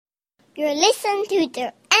You're listening to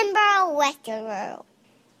the Ember Westerworld.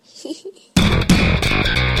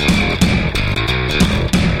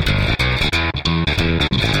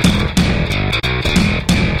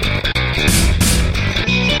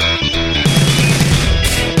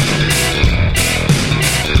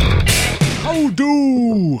 How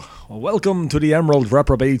do? Welcome to the Emerald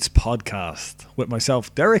Reprobates podcast with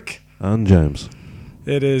myself, Derek. And James.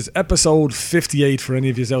 It is episode 58 for any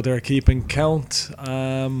of you out there keeping count.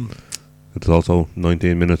 It's also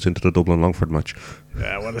 19 minutes into the Dublin-Longford match.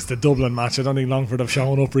 Yeah, well, it's the Dublin match. I don't think Longford have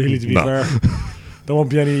shown up, really, to be No. fair. There won't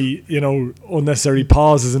be any, unnecessary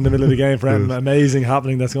pauses in the middle of the game for anything amazing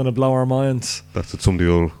happening that's going to blow our minds. That's it. Somebody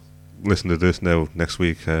will listen to this now next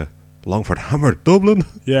week. Longford hammered Dublin.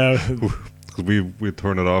 Yeah, Because we'll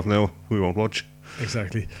turn it off now. We won't watch.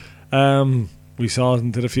 exactly. We saw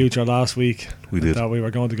into the future last week. We did. That we were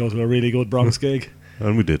going to go to a really good Bronx gig.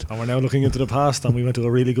 And we did. And we're now looking into the past, and we went to a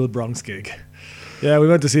really good Bronx gig. Yeah, we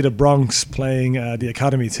went to see the Bronx playing the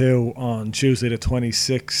Academy 2 on Tuesday the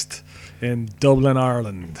 26th in Dublin,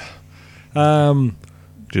 Ireland.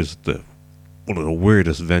 Just one of the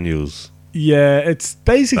weirdest venues. Yeah, it's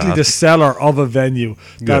basically the cellar of a venue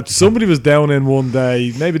that somebody was down in one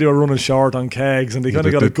day. Maybe they were running short on kegs, and they kind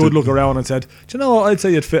of got a good look around and said, do you know what, I'd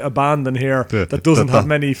say you'd fit a band in here that doesn't have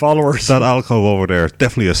many followers. That alcove over there is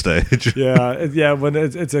definitely a stage. Yeah, when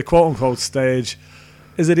it's a quote-unquote stage.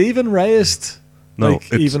 Is it even raised? No,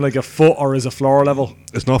 like even like a foot, or is it floor level?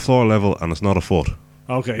 It's not floor level and it's not a foot.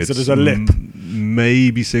 Okay, so there's a lip.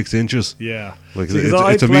 Maybe 6 inches. Yeah. Like See,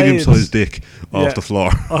 it's a medium-sized dick off the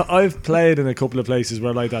floor. I've played in a couple of places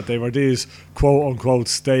where like that they were these quote-unquote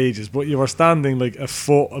stages, but you were standing like a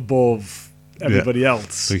foot above everybody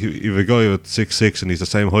else. Like you have a guy with 6'6" and he's the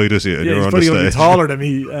same height as you, and Yeah, you're he's on the probably going to stage. be taller than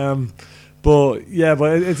me. But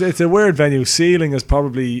it's a weird venue. Ceiling is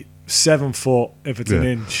probably 7 foot if it's an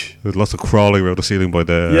inch. There's lots of crawling around the ceiling by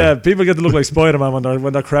the... Yeah, people get to look like Spider-Man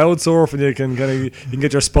when they're crowd surfing. You can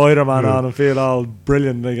get your Spider-Man on and feel all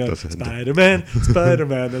brilliant. They go, Spider-Man,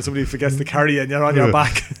 Spider-Man, and somebody forgets to carry you and you're on your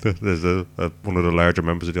back. There's one of the larger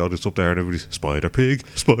members of the audience up there and everybody's Spider-Pig,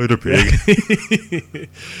 Spider-Pig.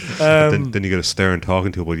 Then you get a stern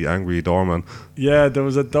talking to by the angry doorman. Yeah, there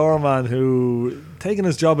was a doorman who taking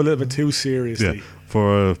his job a little bit too seriously. Yeah,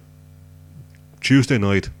 for Tuesday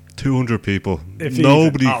night, 200 people.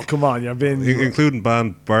 Nobody. Oh, come on, you're being... including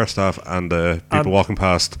band, bar staff, and people walking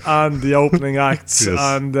past. And the opening acts. Yes.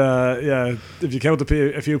 And, if you count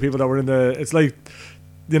a few people that were in the... It's like,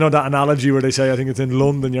 that analogy where they say, I think it's in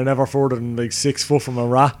London, you're never further than like 6 foot from a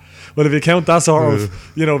rat. Well, if you count that sort of...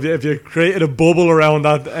 if you created a bubble around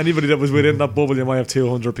that, anybody that was within that bubble, you might have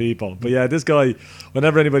 200 people. But yeah, this guy,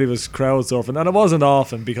 whenever anybody was crowd surfing, and it wasn't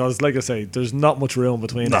often because, like I say, there's not much room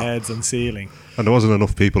between heads and ceiling. And there wasn't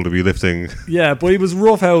enough people to be lifting. Yeah, but he was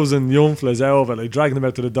roughhousing young fellas out of it, like dragging them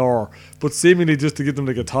out to the door, but seemingly just to give them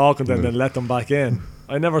like a talk and then let them back in.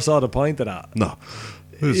 I never saw the point of that. No.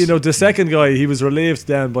 The second guy, he was relieved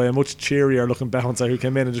then by a much cheerier looking bouncer who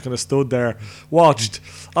came in and just kind of stood there, watched.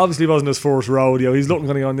 Obviously, it wasn't his first rodeo. He's looking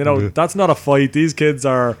kind of going, that's not a fight. These kids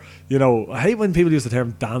are, I hate when people use the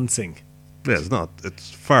term dancing. Yeah, it's not.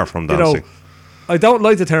 It's far from dancing. I don't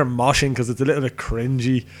like the term moshing because it's a little bit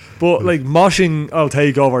cringy, but like moshing I'll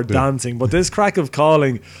take over dancing, but this crack of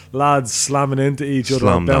calling lads slamming into each other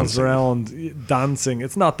and bouncing around dancing,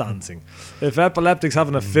 it's not dancing. If epileptics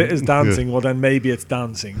having a fit is dancing, well then maybe it's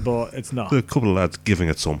dancing, but it's not. A couple of lads giving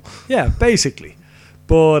it some. Yeah, basically.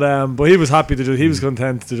 But he was happy he was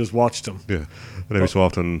content to just watch them. Yeah, and every so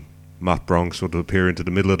often Matt Bronx would appear into the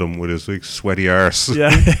middle of them with his like, sweaty arse. Yeah.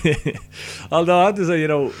 Although I have to say,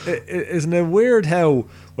 isn't it weird how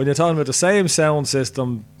when you're talking about the same sound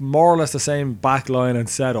system, more or less the same backline and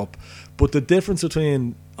setup, but the difference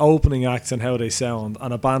between opening acts and how they sound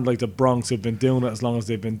and a band like the Bronx who've been doing it as long as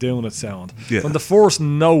they've been doing it sound. Yeah. From the first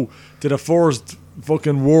note to the first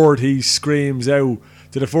fucking word he screams out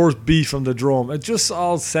to the first beat from the drum, it just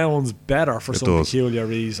all sounds better for some peculiar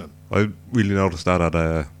reason. I really noticed that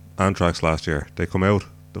at Anthrax last year. They come out,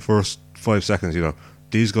 the first 5 seconds,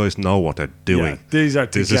 these guys know what they're doing. Yeah, these are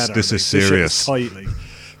together. This is serious. Tightly.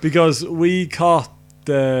 Because we caught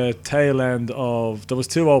the tail end of... There was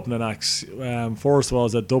 2 opening acts. First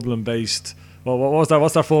was a Dublin-based... Well, what was that?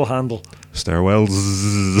 What's their full handle?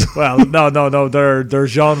 Stairwells. Well, no. Their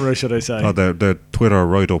genre, should I say. Oh, their Twitter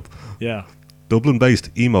right up. Yeah.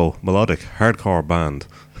 Dublin-based emo, melodic, hardcore band.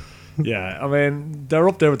 Yeah, I mean, they're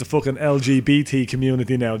up there with the fucking LGBT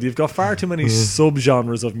community now. You've got far too many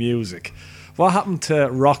subgenres of music. What happened to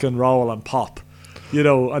rock and roll and pop?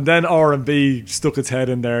 And then R&B stuck its head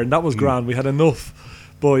in there, and that was grand. We had enough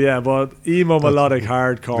But emo melodic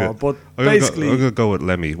hardcore. Yeah. But I'm basically, going to go with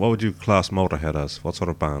Lemmy. What would you class Motorhead as? What sort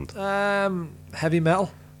of band? heavy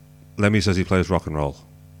metal. Lemmy says he plays rock and roll.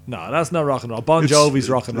 No, that's not rock and roll. Bon Jovi's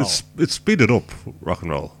rock and roll. It's speeded up rock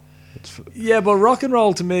and roll. Yeah, but rock and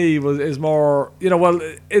roll to me is more,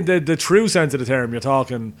 in the true sense of the term, you're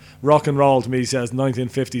talking rock and roll to me says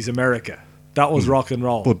 1950s America. That was rock and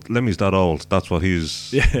roll. But Lemmy's that old. That's what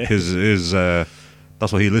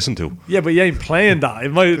that's what he listened to. Yeah, but he ain't playing that.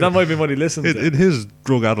 That might be what he listens to. In his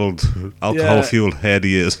drug-addled, alcohol-fueled head,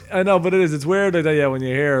 he is. I know, but it is. It's weird that when you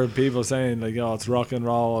hear people saying like, "Oh, it's rock and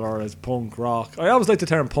roll" or "It's punk rock." I always like the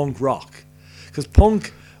term punk rock because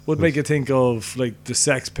punk would make you think of like the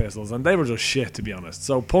Sex Pistols, and they were just shit, to be honest.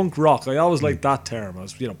 So punk rock, I always like that term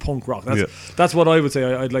as punk rock. That's what I would say.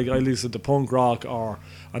 I listen to punk rock,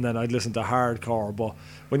 and then I'd listen to hardcore. But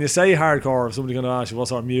when you say hardcore, if somebody's going to ask you what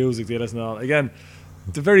sort of music do you listen to, again,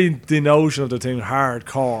 the notion of the thing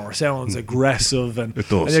hardcore sounds aggressive, and it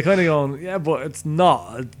does. And you're kind of going, yeah, but it's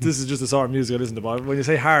not. This is just the sort of music I listen to. But when you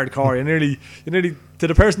say hardcore, you're nearly to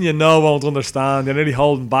the person won't understand. You're nearly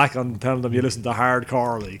holding back on telling them you listen to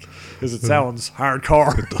hardcore, like, because it sounds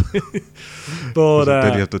hardcore. But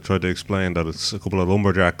then you have to try to explain that it's a couple of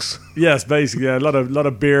lumberjacks. Yes, basically, a lot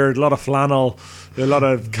of beard, a lot of flannel, a lot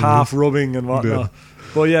of calf rubbing and whatnot. Yeah.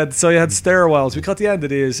 But so you had stairwells. We cut the end of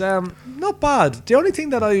these. Not bad. The only thing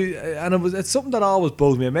that it's something that always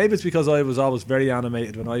bugged me. Maybe it's because I was always very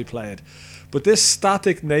animated when I played. But this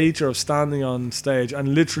static nature of standing on stage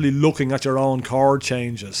and literally looking at your own chord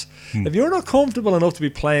changes. If you're not comfortable enough to be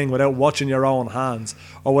playing without watching your own hands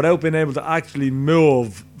or without being able to actually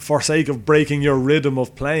move for sake of breaking your rhythm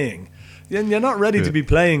of playing, then you're not ready to be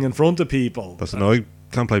playing in front of people. That's I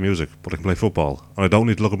can't play music, but I can play football, and I don't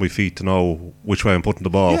need to look at my feet to know which way I'm putting the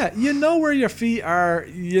ball. Yeah, you know where your feet are,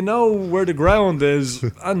 you know where the ground is,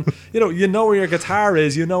 and you know where your guitar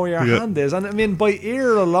is, you know where your hand is. And I mean, by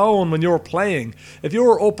ear alone, when you're playing, if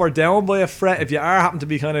you're up or down by a fret, if you happen to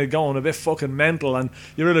be kind of going a bit fucking mental, and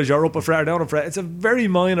you realise you're up a fret or down a fret, it's a very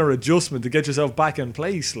minor adjustment to get yourself back in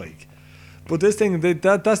place, like. But this thing,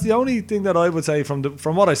 that's the only thing that I would say from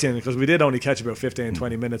what I've seen, because we did only catch about 15,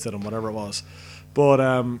 20 minutes of them, whatever it was. But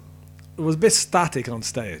it was a bit static on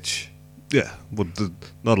stage. Yeah, but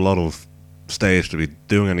not a lot of stage to be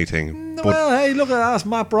doing anything. Well, hey, look at that,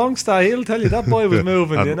 Matt Bronxtar. He'll tell you that boy was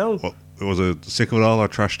moving, Was it sick of it all or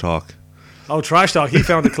trash talk? Oh, trash talk. He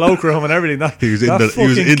found the cloakroom and everything. He was in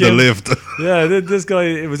the lift. Yeah, this guy,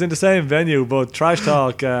 it was in the same venue, but trash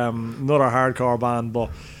talk, another hardcore band, but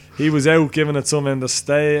he was out giving it some in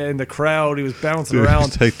the crowd. He was bouncing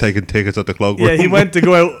around, taking tickets at the cloakroom. Yeah, he went to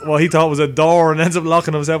go out what he thought was a door and ends up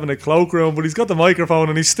locking himself in the cloakroom. But he's got the microphone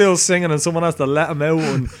and he's still singing, and someone has to let him out.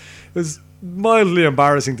 And it was mildly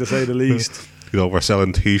embarrassing, to say the least. We're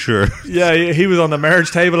selling T-shirts. Yeah, he was on the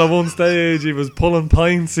merge table at one stage. He was pulling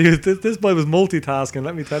pints. This boy was multitasking,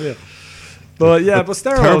 let me tell you. But yeah, but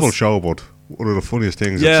Stairwells, terrible show, but one of the funniest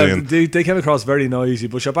things I've seen. They came across very noisy.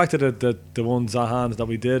 But back to the ones at hand that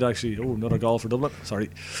we did actually. Oh, another goal for Dublin. Sorry.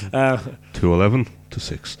 2-11 to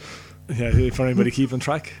 6. Yeah, for anybody keeping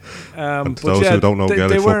track. And those who don't know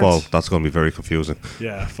Gaelic football, that's going to be very confusing.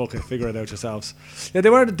 Yeah, fuck it, figure it out yourselves. Yeah, they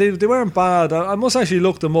weren't bad. I must actually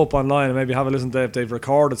look them up online and maybe have a listen to if they've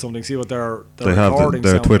recorded something, see what their recording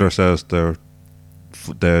their Twitter says their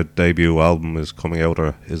debut album is coming out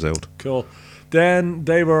or is out. Cool. Then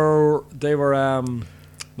they were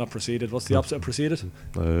not preceded. What's the opposite of preceded?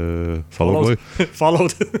 Followed.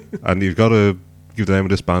 Followed. And you've got to give the name of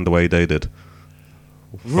this band the way they did.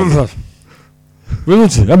 It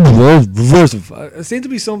seemed to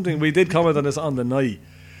be something we did comment on this on the night.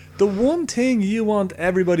 The one thing you want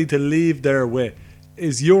everybody to leave there with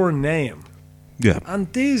is your name. Yeah.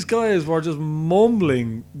 And these guys were just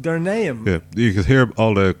mumbling their name. Yeah, you could hear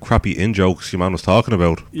all the crappy in-jokes your man was talking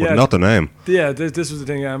about, but not the name. Yeah, this was the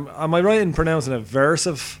thing. Am I right in pronouncing it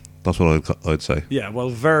Versive? That's what I'd say. Yeah, well,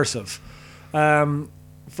 Versive.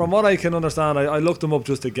 From what I can understand, I looked them up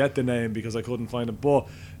just to get the name because I couldn't find it. But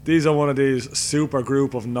these are one of these super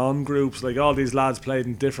group of non-groups. Like, all these lads played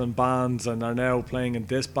in different bands and are now playing in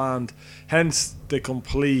this band. Hence the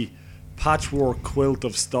complete patchwork quilt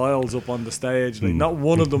of styles up on the stage. Like, not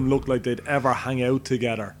one of them looked like they'd ever hang out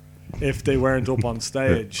together if they weren't up on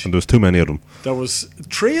stage. Yeah. And there's too many of them. There was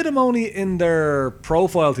 3 of them only in their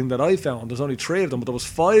profile thing that I found. There's only 3 of them, but there was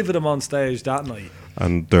 5 of them on stage that night.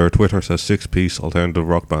 And their Twitter says 6-piece alternative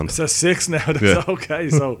rock band. It says 6 now. That's okay.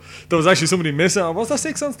 So there was actually somebody missing. Was there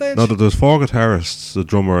 6 on stage? No, there's 4 guitarists, a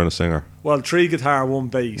drummer and a singer. Well, 3 guitar, 1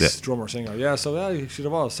 bass, drummer, singer. Yeah, so yeah, you should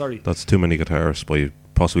have all. Sorry. That's too many guitarists by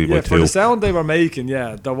possibly by Yeah, for two. the sound they were making,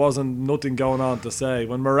 yeah, there wasn't nothing going on to say.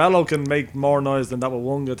 When Morello can make more noise than that with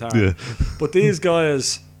one guitar. Yeah. But these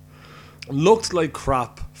guys looked like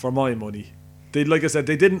crap for my money. They, like I said,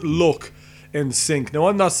 they didn't look in sync. Now,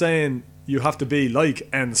 I'm not saying you have to be like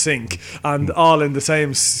NSYNC and all in the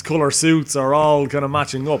same colour suits or all kind of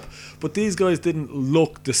matching up. But these guys didn't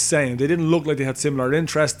look the same. They didn't look like they had similar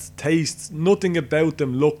interests, tastes. Nothing about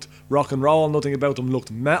them looked rock and roll. Nothing about them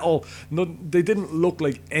looked metal. They didn't look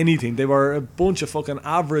like anything. They were a bunch of fucking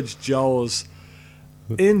average Joes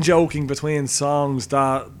in joking between songs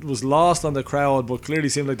that was lost on the crowd, but clearly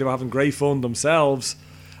seemed like they were having great fun themselves.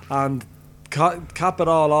 And cap it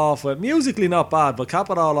all off with, musically not bad, but cap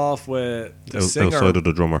it all off with the singer. Outside of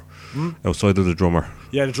the drummer. Outside of the drummer.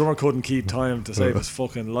 Yeah, the drummer couldn't keep time to save his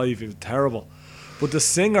fucking life. He was terrible. But the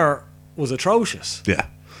singer was atrocious. Yeah.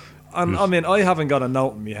 And I mean, I haven't got a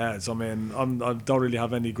note in my head, so I mean, I don't really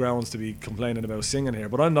have any grounds to be complaining about singing here.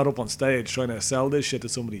 But I'm not up on stage trying to sell this shit to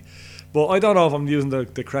somebody. But I don't know if I'm using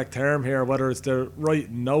the correct term here, whether it's the right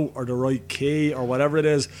note or the right key or whatever it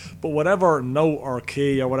is. But whatever note or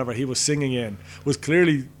key or whatever he was singing in was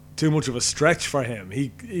clearly too much of a stretch for him.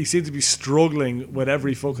 He seemed to be struggling with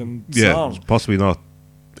every fucking song. Yeah, possibly not.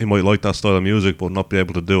 He might like that style of music, but not be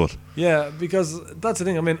able to do it. Yeah, because that's the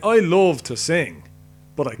thing. I mean, I love to sing,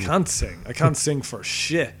 but I can't sing. I can't sing for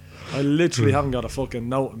shit. I literally haven't got a fucking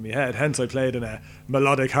note in my head. Hence, I played in a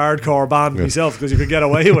melodic hardcore band myself because you could get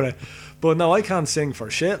away with it. But no, I can't sing for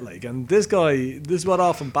shit. Like, and this guy, this is what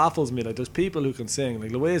often baffles me. Like, there's people who can sing.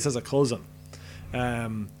 Like, Louise has a cousin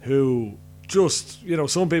who just, you know,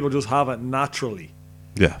 some people just have it naturally.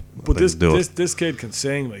 Yeah, But this kid can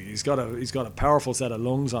sing. Like, he's got a powerful set of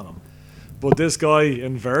lungs on him. But this guy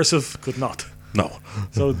in Versive could not. No.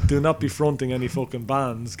 So do not be fronting any fucking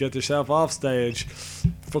bands. Get yourself off stage.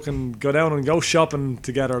 Fucking go down and go shopping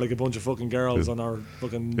together like a bunch of fucking girls on our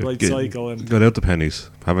fucking right cycle. And Get out the pennies.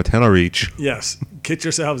 Have a tenner each. yes, kit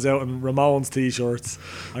yourselves out in Ramones t-shirts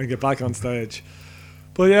and get back on stage.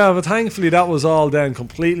 But yeah, but thankfully that was all then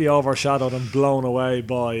completely overshadowed and blown away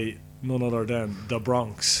by none other than the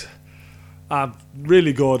Bronx.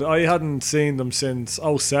 Really good. I hadn't seen them since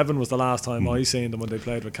 2007 was the last time I seen them when they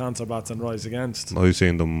played with Cancer Bats and Rise Against. I've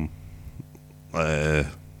seen them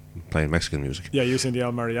playing Mexican music. Yeah, you seen the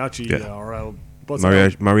El Mariachi or El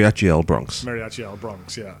Mariachi El Bronx. Mariachi El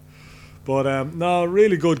Bronx, yeah. But no,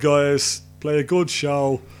 really good guys. Play a good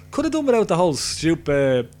show. Could have done without the whole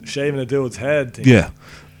stupid shaving a dude's head thing. Yeah.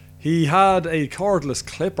 He had a cordless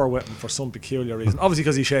clipper with him for some peculiar reason. Obviously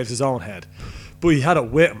because he shaves his own head. But he had it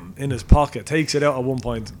with him in his pocket. Takes it out at one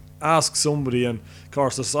point. Asks somebody, and of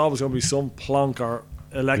course there's always going to be some plonker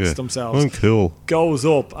elects themselves. I'm cool. Goes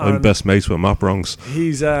up and I'm best mates with Matt Bronx.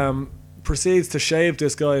 he's proceeds to shave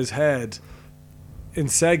this guy's head in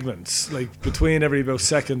segments, like between every about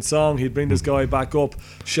second song he'd bring this guy back up,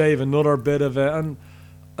 shave another bit of it, and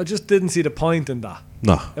I just didn't see the point in that.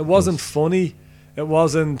 No. It wasn't funny. It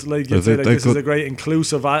wasn't like you'd say like, this is a great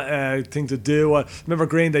inclusive thing to do. Remember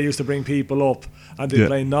Green Day used to bring people up and they'd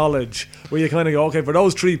play Knowledge, where you kind of go, okay, for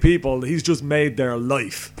those three people he's just made their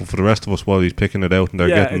life. But for the rest of us, while he's picking it out and they're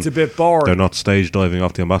getting, it's a bit boring. They're not stage diving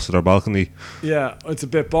off the ambassador balcony. Yeah, it's a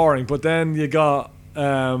bit boring. But then you got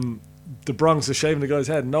the Bronx is shaving the guy's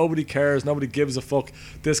head. Nobody cares. Nobody gives a fuck.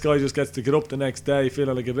 This guy just gets to get up the next day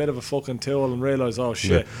feeling like a bit of a fucking tool and realise, oh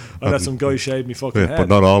shit, I let some guy shave me fucking head. But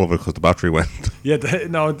not all of it because the battery went. Yeah,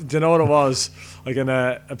 no, do you know what it was? I can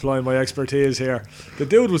apply my expertise here. The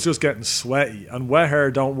dude was just getting sweaty, and wet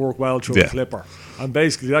hair don't work well through a clipper. And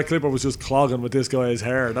basically, that clipper was just clogging with this guy's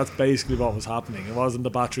hair. That's basically what was happening. It wasn't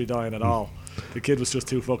the battery dying at all. The kid was just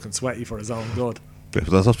too fucking sweaty for his own good. Yeah,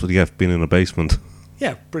 but that's what you get being in a basement.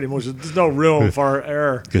 Yeah, pretty much. There's no room for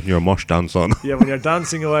air. Getting your mosh dance on. Yeah, when you're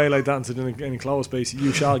dancing away like that in an enclosed space,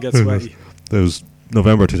 you shall get sweaty. It was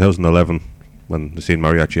November 2011 when they seen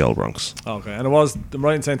Mariachi El Bronx. Okay, and it was, I'm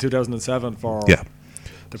right in saying 2007 for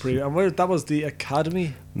the pre. And where that was the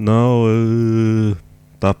Academy? No,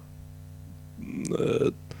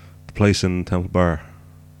 the place in Temple Bar.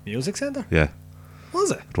 Music Centre? Yeah, Was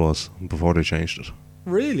it? it was before they changed it.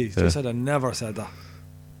 Really? Yeah. Just said I never said that.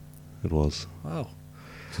 It was. Wow.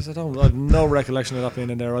 Just I have no recollection of that being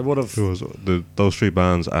in there. I would have. It was those three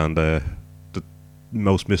bands and the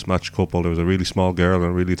most mismatched couple. There was a really small girl and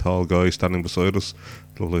a really tall guy standing beside us.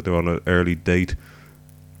 It looked like they were on an early date.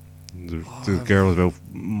 The girl was about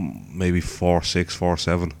maybe 4'6",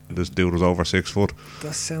 4'7". This dude was over 6 foot.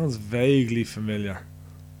 That sounds vaguely familiar.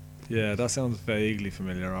 Yeah, that sounds vaguely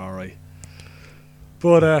familiar. All right.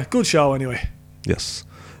 But good show anyway. Yes.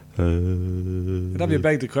 That'd be a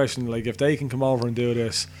beg the question, like, if they can come over and do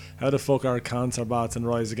this, how the fuck are Cancer Bats and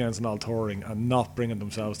Rise Against and all touring and not bringing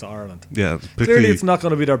themselves to Ireland? Yeah, Clearly it's not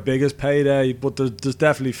going to be their biggest payday, but there's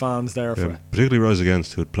definitely fans there for it. Particularly Rise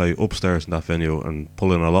Against, who would play upstairs in that venue and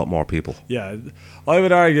pull in a lot more people. Yeah, I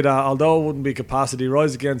would argue that although it wouldn't be capacity,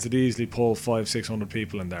 Rise Against would easily pull 500-600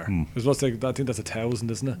 people in there. Because I think that's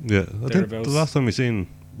 1,000, isn't it? Yeah, I think the last time we seen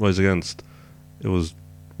Rise Against, it was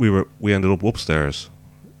we ended up upstairs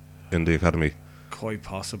in the Academy. Quite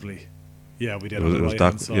possibly. Yeah, we did. It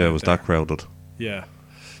was that crowded. Yeah.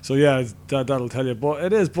 So yeah, that'll tell you. But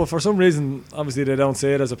it is. But for some reason, obviously they don't see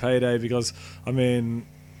it as a payday because, I mean,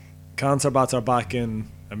 Cancer Bats are back in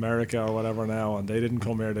America or whatever now, and they didn't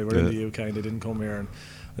come here. They were in the UK and they didn't come here. And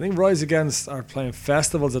I think Rise Against are playing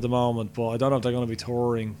festivals at the moment, but I don't know if they're going to be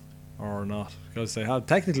touring or not, because they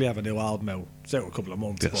technically have a new album out. It's out a couple of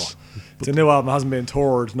months, but it's a new album. It hasn't been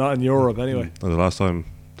toured, not in Europe anyway. And the last time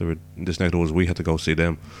they were in this neck of the woods, we had to go see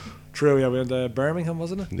them. True, yeah, we went to Birmingham,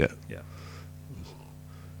 wasn't it? Yeah.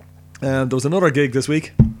 And there was another gig this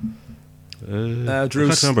week. I can't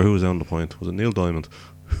remember who was on the point. Was it Neil Diamond?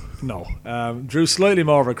 No. Drew slightly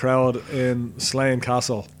more of a crowd in Slane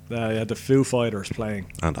Castle. You had the Foo Fighters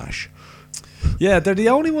playing. And Ash. Yeah, they're the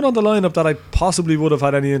only one on the lineup that I possibly would have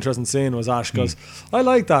had any interest in seeing was Ash, because I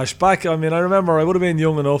liked Ash. I remember I would have been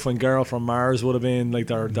young enough when Girl from Mars would have been like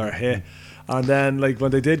their hit. And then, like,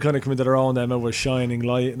 when they did kind of come into their own, them with Shining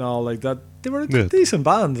Light and all like that, they were a decent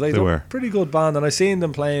band. Like, they were a pretty good band. And I seen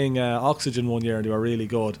them playing Oxygen one year and they were really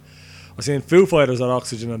good. I seen Foo Fighters at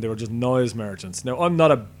Oxygen and they were just noise merchants. Now, I'm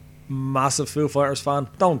not a massive Foo Fighters fan.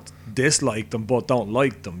 Don't dislike them, but don't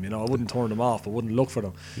like them. You know, I wouldn't turn them off. I wouldn't look for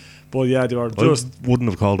them. But yeah, they were just... I wouldn't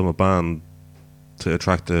have called them a band to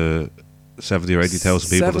attract the 70 or 80,000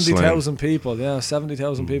 people. 70,000 people, yeah,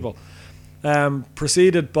 70,000 people.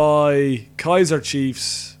 Preceded by Kaiser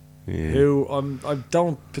Chiefs, who I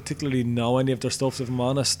don't particularly know any of their stuff, if I'm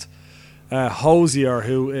honest. Hosier,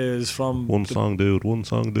 who is from... One song dude.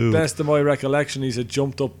 Best of my recollection, he's a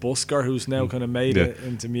jumped up busker who's now kind of made it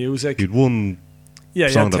into music. He'd one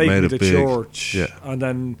song that made it big. Church, and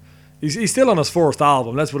then... He's still on his first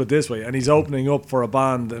album, let's put it this way, and he's opening up for a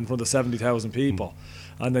band in front of 70,000 people.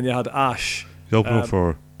 And then you had Ash. He opened up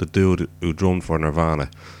for the dude who drummed for Nirvana.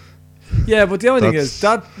 Yeah, but the only thing is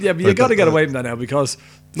that but you got to get away from that now, because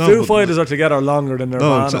Foo Fighters are together longer than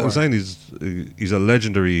Nirvana. No, I'm saying he's a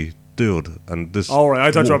legendary dude, and this. All right,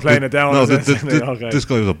 I thought you were playing it down. No, this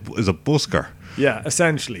guy is a busker. Yeah,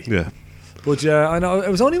 essentially. Yeah. But yeah, I know it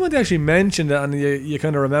was only when they actually mentioned it, and you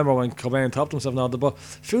kind of remember when Cobain topped himself now. But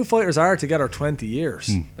Foo Fighters are together 20 years.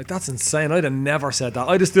 Like, that's insane. I'd have never said that.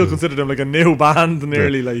 I'd have still considered them like a new band,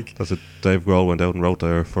 nearly. Like, that's it. Dave Grohl went out and wrote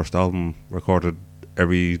their first album, recorded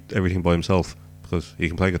everything by himself, because he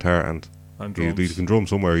can play guitar and he can drum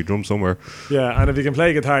somewhere. He drums somewhere. Yeah, and if you can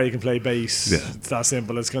play guitar, you can play bass. Yeah. It's that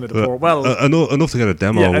simple. It's kind of the enough to get a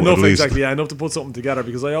demo. Yeah, enough, at least. Exactly. Yeah, enough to put something together,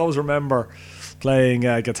 because I always remember playing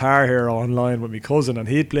Guitar Hero online with my cousin, and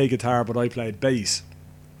he'd play guitar but I played bass.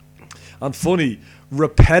 And funny,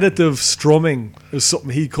 repetitive strumming is something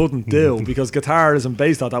he couldn't do, because guitar isn't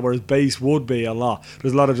based on that, whereas bass would be a lot.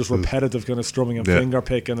 There's a lot of just repetitive kind of strumming and finger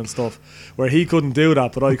picking and stuff, where he couldn't do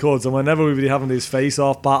that but I could. So whenever we'd be having these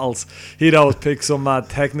face-off battles, he'd always pick some mad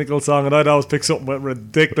technical song and I'd always pick something with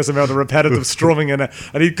ridiculous amount of repetitive strumming in it,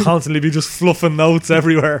 and he'd constantly be just fluffing notes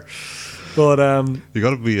everywhere. But you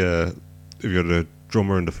gotta be if you're the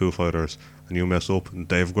drummer in the Foo Fighters and you mess up and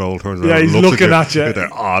Dave Grohl turns around and he's looks looking at you. There,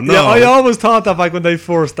 oh no. Yeah, I always thought that back when they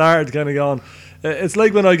first started, kind of going, it's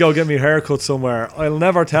like when I go get my hair cut somewhere, I'll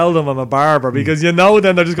never tell them I'm a barber, because then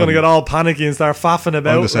they're just going to get all panicky and start faffing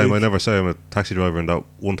about. I'm the same. I never say I'm a taxi driver, and that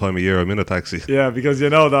one time a year I'm in a taxi. Yeah, because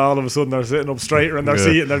that all of a sudden they're sitting up straighter in their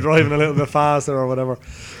seat and they're driving a little bit faster or whatever.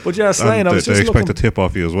 But yeah, Slane, I was just expect a tip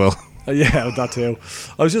off you as well. Yeah, that too.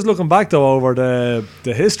 I was just looking back though over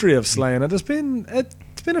the history of Slane, and it's been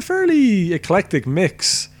a fairly eclectic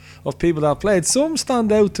mix of people that have played. Some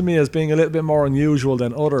stand out to me as being a little bit more unusual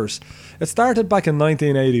than others. It started back in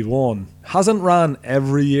 1981. Hasn't ran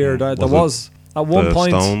every year. There was at one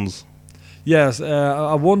point. Stones. Yes,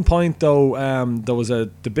 at one point though, there was the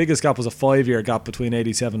biggest gap was a 5-year gap between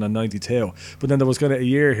 87 and 92. But then there was kind of a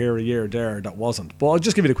year here, a year there that wasn't. But I'll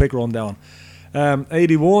just give you the quick rundown.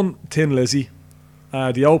 81, Tin Lizzy.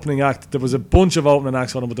 The opening act, there was a bunch of opening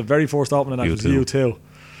acts on it, but the very first opening act was U2.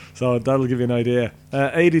 So that'll give you an idea.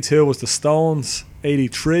 82 was the Stones.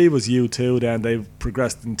 83 was U2. Then they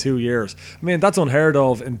progressed in 2 years. I mean, that's unheard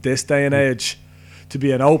of in this day and age, to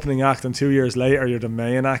be an opening act and 2 years later you're the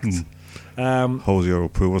main act. Hosier will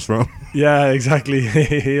prove us wrong. Yeah, exactly.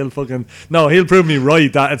 he'll prove me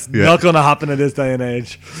right that it's not going to happen in this day and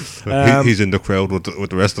age. He's in the crowd with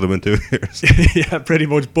the rest of them in 2 years. Yeah, pretty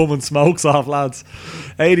much bumming smokes off, lads.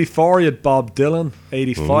 84, you had Bob Dylan.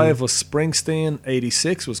 85 was Springsteen.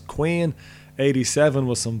 86 was Queen. 87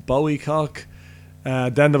 was some Bowie cock.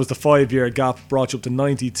 Then there was the 5-year gap, brought you up to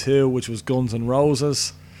 92, which was Guns N'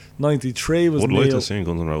 Roses. 93 was Would Neil. like to sing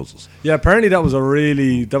Guns N' Roses. Yeah, apparently that was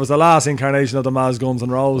the last incarnation of them as Guns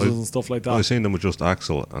N' Roses and stuff like that. I seen them with just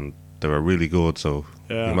Axel, and they were really good. So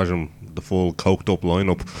Yeah. you imagine the full coked up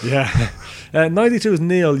lineup. Yeah. 92 is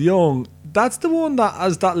Neil Young. That's the one that,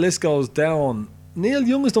 as that list goes down, Neil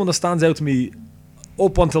Young is the one that stands out to me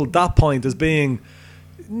up until that point as being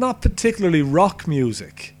not particularly rock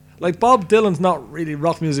music. Like Bob Dylan's not really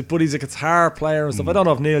rock music, but he's a guitar player and stuff. I don't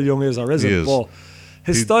know if Neil Young is or isn't, He is. but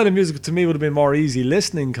his style of music to me would have been more easy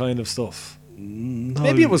listening kind of stuff.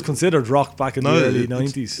 Maybe it was considered rock back in the early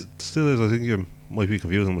 90s. It still is. I think you might be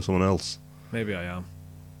confusing with someone else. Maybe I am.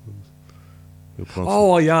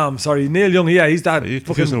 Oh, I am. Sorry. Neil Young, yeah, he's that Are you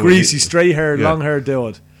fucking confusing with greasy, me? straight-haired, Yeah. long-haired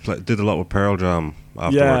dude. Did a lot with Pearl Jam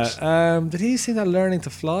afterwards. Yeah. Did he sing that Learning to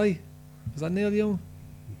Fly? Was that Neil Young?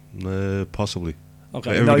 Possibly.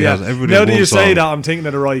 Okay. Everybody has now one that you say song. that, I'm thinking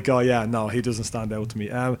of the right guy. Yeah, no, he doesn't stand out to me.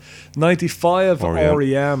 95, R.E.M.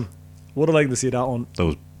 R.E.M. Would have liked to see that one. That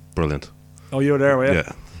was brilliant. Oh, you were there, were you?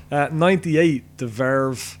 Yeah. 98, The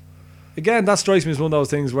Verve. Again, that strikes me as one of those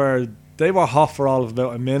things where they were hot for all of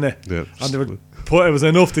about a minute. Yeah. And they were it was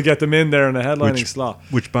enough to get them in there in a headlining slot.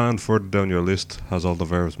 Which band further down your list has all the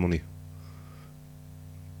Verve's money?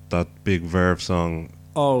 That big Verve song,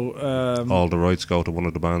 Oh, all the rights go to one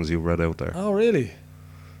of the bands you read out there. oh, really?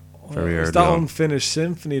 Very It's early that on. Unfinished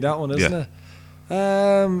Symphony, that one, isn't Yeah.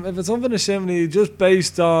 it? If it's Unfinished Symphony, just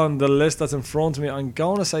based on the list that's in front of me, I'm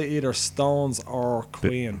going to say either Stones or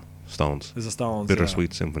Queen. Stones. Is it Stones?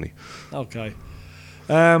 Bittersweet Symphony. Yeah. Okay.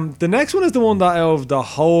 The next one is the one that out of the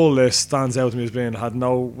whole list stands out to me as being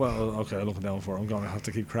okay, looking down for it, I'm going to have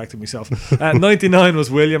to keep correcting myself. 99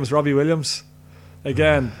 was Robbie Williams.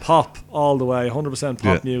 Again, pop all the way, 100%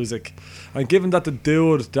 pop music. And given that the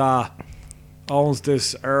dude that owns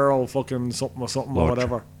this Earl fucking something or Lord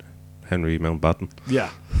whatever. Henry Mountbatten.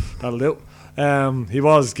 Yeah, that'll do. He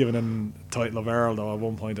was given him the title of Earl though at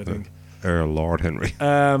one point, I think. Earl Lord Henry.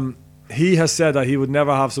 He has said that he would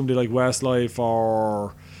never have somebody like Westlife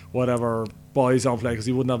or whatever boys on play because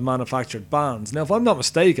he wouldn't have manufactured bands. Now, if I'm not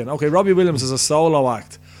mistaken, okay, Robbie Williams is a solo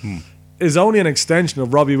act. Is only an extension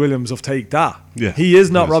of Robbie Williams of Take That. Yeah, he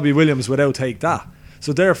is not yes. Robbie Williams without Take That.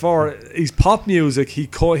 So therefore, his pop music he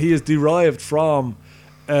is derived from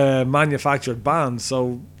manufactured bands.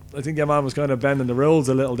 So I think your man was kind of bending the rules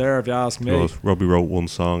a little there, if you ask me. Robbie wrote one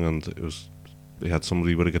song and he had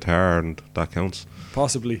somebody with a guitar and that counts.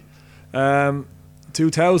 Possibly.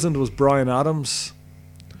 2000 was Bryan Adams.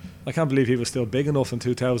 I can't believe he was still big enough in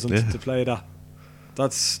 2000 to play that.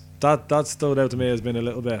 That stood out to me as being a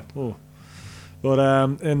little bit. Oh. But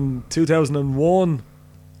in 2001,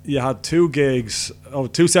 you had two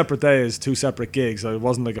separate days, two separate gigs. So it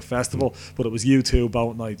wasn't like a festival, but it was U2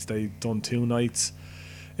 both nights. They done 2 nights.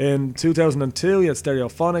 In 2002, you had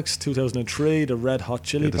Stereophonics. 2003, the Red Hot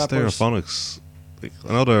Chili Peppers. The Stereophonics,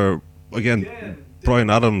 another, again, Bryan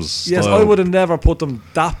Adams style. Yes, I would have never put them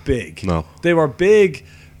that big. No. They were big.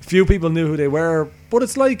 Few people knew who they were. But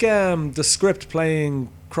it's like the Script playing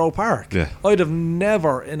Crow Park. Yeah. I'd have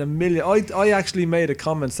never in a million... I actually made a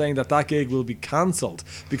comment saying that gig will be cancelled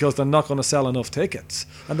because they're not going to sell enough tickets.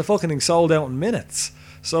 And the fucking thing sold out in minutes.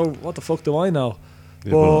 So what the fuck do I know?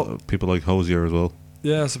 Yeah, but people like Hosier as well.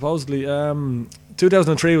 yeah, supposedly.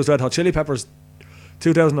 2003 was Red Hot Chili Peppers.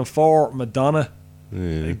 2004, Madonna. Yeah.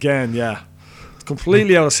 Again, yeah.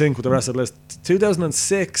 Completely out of sync with the rest of the list.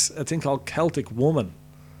 2006, a thing called Celtic Woman.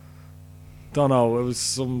 Don't know, it was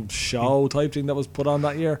some show type thing that was put on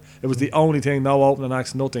that year. It was the only thing, no opening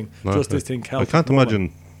acts, nothing. Just this thing, Celtic I can't Woman.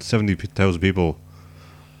 imagine 70,000 people.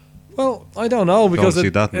 Well, I don't know, because see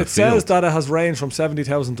that in the it says field. that it has ranged from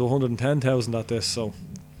 70,000 to 110,000 at this, so...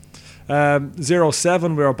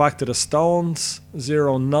 07, we were back to the Stones.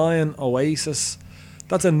 09, Oasis.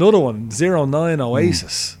 That's another one, 09,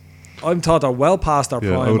 Oasis. I'm thought they're well past their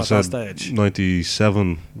Yeah, I prime would at have that said stage.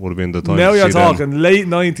 97 would have been the time Now to you're see them. talking late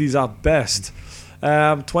 90s at best.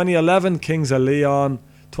 2011, Kings of Leon.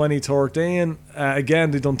 2013, again,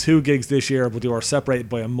 they've done 2 gigs this year, but they were separated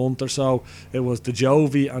by a month or so. It was the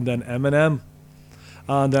Jovi and then Eminem.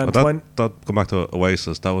 And then that come back to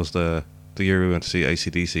Oasis. That was the year we went to see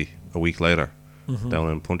AC/DC a week later down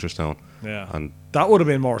in Punchestown. yeah, And that would have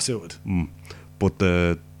been more suited. but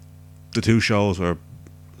the 2 shows were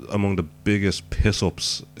among the biggest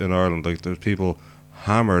piss-ups in Ireland. Like, there's people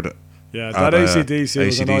hammered. Yeah, that AC/DC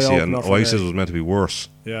was an eye-opener and for Oasis me. was meant to be worse.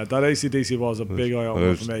 Yeah, that AC/DC was a big eye-opener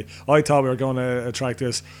was- for me. I thought we were going to attract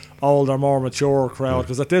this older, more mature crowd,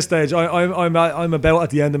 because at this stage, I'm about at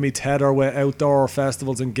the end of me tether with outdoor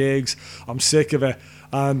festivals and gigs. I'm sick of it.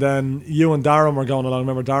 And then you and Darren were going along.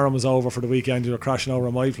 Remember, Darren was over for the weekend. You were crashing over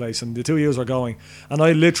at my place, and the two of you were going. And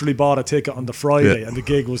I literally bought a ticket on the Friday, and the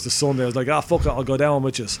gig was the Sunday. I was like, fuck it, I'll go down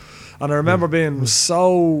with you. And I remember being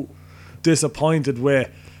so disappointed with.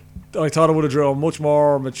 I thought it would have drew a much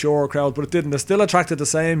more mature crowd, but it didn't. It still attracted the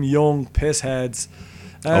same young piss heads.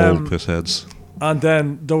 Old piss heads. And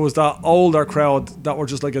then there was that older crowd that were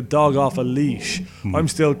just like a dog off a leash. I'm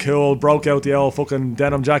still cool, broke out the old fucking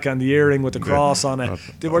denim jacket and the earring with the cross on it.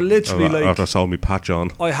 They were literally like, after I saw me patch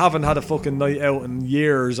on. I haven't had a fucking night out in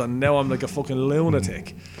years, and now I'm like a fucking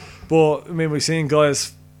lunatic. But I mean, we've seen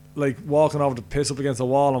guys like walking over to piss up against the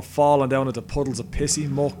wall and falling down into puddles of pissy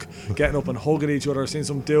muck, getting up and hugging each other. I've seen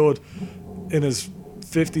some dude in his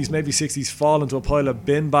 50s, maybe 60s, fall into a pile of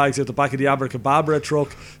bin bags at the back of the Abracadabra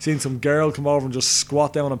truck. Seen some girl come over and just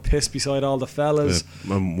squat down and piss beside all the fellas.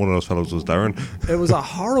 Yeah, and one of those fellows was Darren. It was a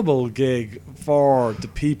horrible gig for the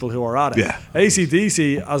people who were at it. Yeah.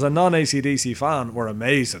 AC/DC, as a non-AC/DC fan, were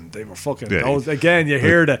amazing. They were fucking... Yeah. Those, again, you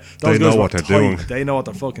hear that. Those They guys know were what they're tight. doing. They know what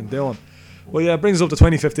they're fucking doing. Well, yeah, it brings us up to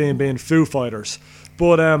 2015 being Foo Fighters.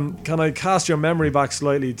 But can I cast your memory back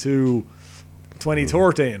slightly to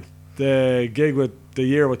 2013? The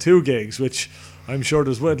year with two gigs, which I'm sure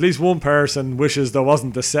there's at least one person wishes there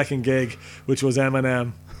wasn't the second gig, which was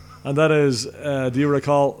Eminem. And that is, do you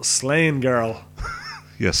recall Slain Girl?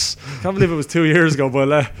 Yes. Can't believe it was 2 years ago, but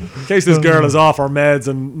in case this girl is off her meds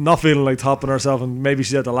and not feeling like topping herself, and maybe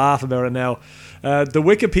she's had to laugh about it now. The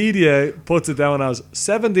Wikipedia puts it down as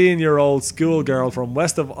 17-year-old schoolgirl from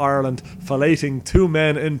west of Ireland fellating two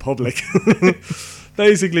men in public.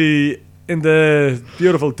 Basically, in the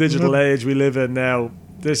beautiful digital age we live in now,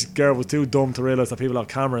 this girl was too dumb to realise that people have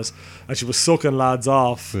cameras, and she was sucking lads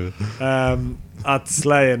off at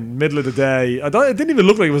slaying, middle of the day. It didn't even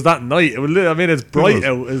look like it was that night. It's bright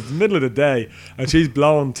out. It's middle of the day, and she's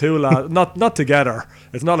blowing two lads, not together.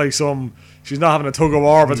 It's not like she's not having a tug of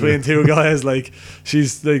war between two guys. Like,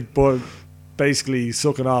 she's like, but basically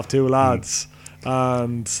sucking off two lads,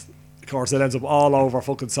 and of course it ends up all over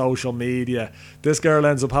fucking social media. This girl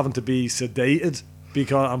ends up having to be sedated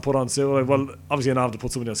and put on suicide. Well, obviously you're not having to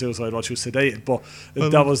put somebody on suicide while she was sedated, but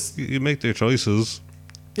that was... You make their choices.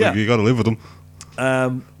 Yeah. Like, you got to live with them.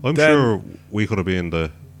 I'm then- sure we could have been the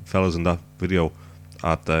fellas in that video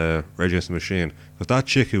at the Rage Against the Machine. Because that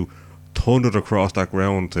chick who thundered across that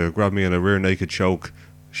ground to grab me in a rear naked choke,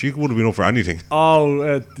 she would have been up for anything.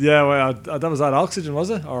 Oh, yeah, well, that was that Oxygen, was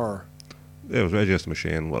it? Or... Yeah, it was Rage Against the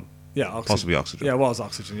Machine. Well, Yeah, Oxygen. possibly Oxygen. Yeah, it was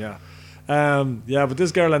Oxygen, yeah. Yeah, but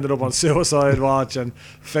this girl ended up on suicide watch, and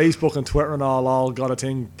Facebook and Twitter and all got a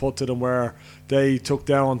thing put to them where they took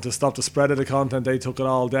down, to stop the spread of the content, they took it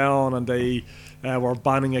all down, and they were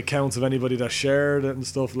banning accounts of anybody that shared it and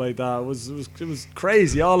stuff like that. It was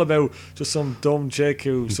crazy, all about just some dumb chick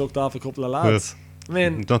who sucked off a couple of lads. I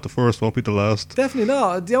mean, Not the first, won't be the last. definitely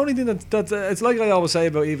not. The only thing that it's like I always say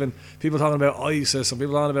about even people talking about ISIS and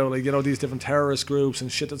people talking about, like, you know, these different terrorist groups and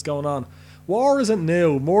shit that's going on. War isn't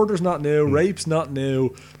new. Murder's not new. Rape's not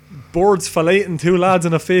new. Birds filleting two lads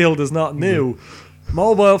in a field is not new.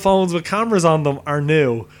 Mobile phones with cameras on them are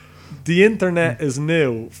new. The internet is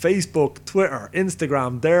new. Facebook, Twitter,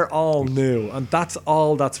 Instagram, they're all new. And that's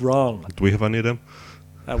all that's wrong. Do we have any of them?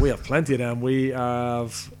 We have plenty of them. We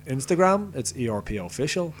have Instagram, it's ERP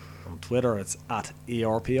Official. On Twitter, it's at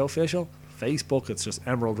ERP Official. Facebook, it's just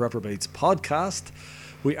Emerald Reprobates Podcast.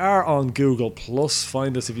 We are on Google Plus.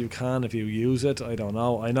 Find us if you can, if you use it. I don't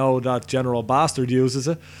know. I know that General Bastard uses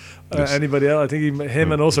it. Yes. Anybody else? I think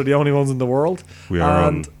him and us are the only ones in the world. We are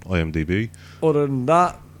And on IMDb. other than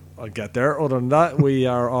that, I'll get there. Other than that, we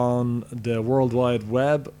are on the World Wide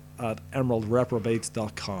Web at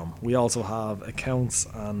emeraldreprobates.com. We also have accounts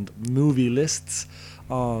and movie lists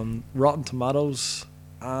on Rotten Tomatoes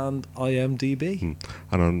and IMDb.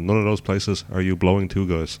 And on none of those places are you blowing two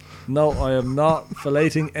guys. No, I am not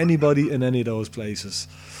filleting anybody in any of those places.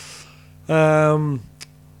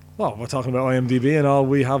 Well, we're talking about IMDb and all.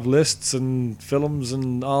 We have lists and films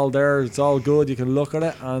and all there. It's all good. You can look at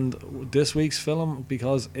it. And this week's film,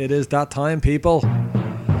 because it is that time, people,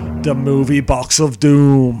 the movie Box of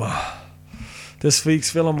Doom. This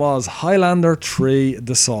week's film was Highlander 3: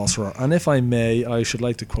 The Sorcerer. And if I may, I should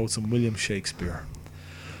like to quote some William Shakespeare.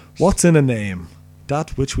 What's in a name?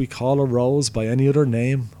 That which we call a rose by any other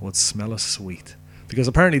name would smell as sweet. because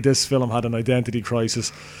apparently this film had an identity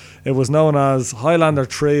crisis. It was known as Highlander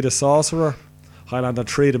 3 The Sorcerer, Highlander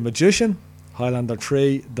 3 The Magician, Highlander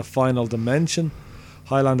 3 The Final Dimension,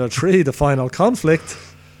 Highlander 3 The Final Conflict,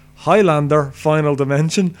 Highlander Final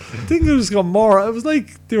Dimension. I think it just got more. It was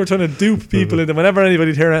like they were trying to dupe people into whenever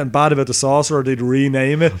anybody'd hear anything bad about the Sorcerer, they'd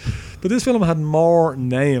rename it. But this film had more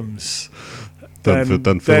names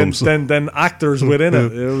than films. Than actors within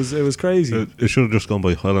it. It was crazy. It should have just gone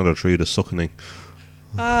by Highlander 3 The Suckening.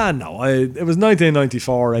 No, it was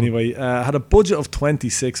 1994 anyway. Had a budget of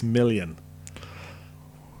 26 million.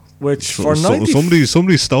 Which for 90,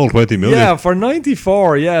 somebody stole 20 million. Yeah, for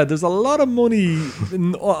 94, there's a lot of money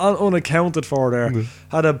unaccounted for there.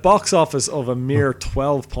 Had a box office of a mere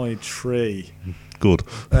 12.3. Good.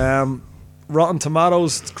 Rotten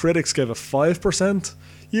Tomatoes critics gave it 5%.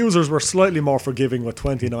 Users were slightly more forgiving with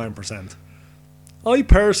 29%. I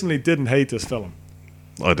personally didn't hate this film.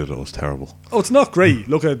 I did. It was terrible. Oh, it's not great.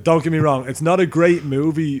 Look, don't get me wrong. It's not a great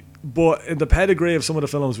movie, but in the pedigree of some of the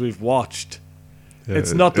films we've watched,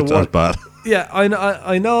 it's not the one. one. It's bad. Yeah,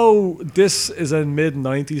 I know this is a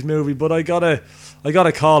mid-90s movie, but I gotta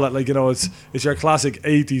call it, like, you know, it's your classic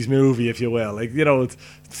 80s movie, if you will. Like, you know, it's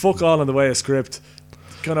fuck all in the way of script,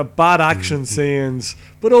 kind of bad action scenes,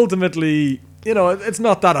 but ultimately, you know, it's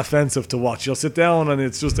not that offensive to watch. You'll sit down and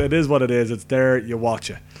it is what it is. It's there, you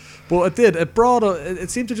watch it. But it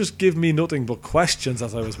seemed to just give me nothing but questions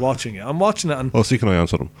as I was watching it. I'm watching it and... Well, see, can I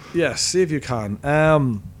answer them? Yes, see if you can.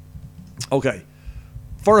 Okay.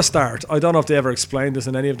 For a start, I don't know if they ever explained this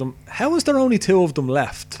in any of them. How is there only 2 of them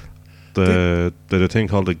left? They did a thing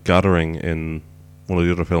called The Gathering in one of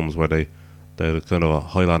the other films where they had kind of a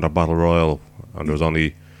Highlander Battle Royal, and there was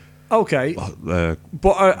only... Okay.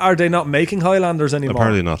 But are they not making Highlanders anymore?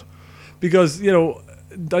 Apparently not. Because, you know,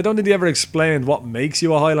 I don't think they ever explained what makes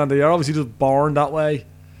you a Highlander. You're obviously just born that way.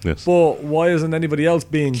 Yes. But why isn't anybody else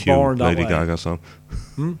being born that way? Lady Gaga song.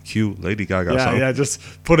 Cue Lady Gaga song. Yeah,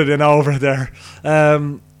 just put it in over there.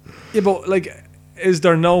 But, like, is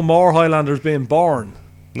there no more Highlanders being born?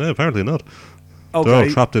 No, apparently not. Okay. They're all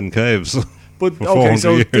trapped in caves. But, for okay,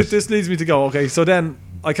 so years. This leads me to go, okay, so then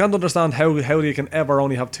I can't understand how you can ever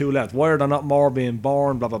only have 2 left. Why are there not more being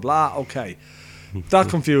born, blah, blah, blah. Okay. That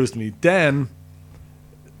confused me. Then...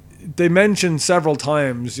 they mentioned several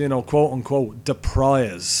times, you know, quote unquote, the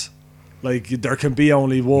prize. Like, there can be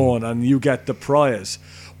only one and you get the prize.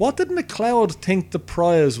 What did McLeod think the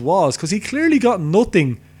prize was? Because he clearly got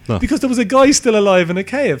nothing. No. Because there was a guy still alive in a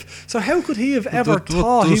cave. So how could he have ever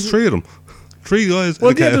thought... There was 3 of them. 3 guys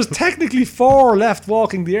well, in a cave. there's technically 4 left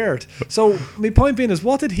walking the earth. So my point being is,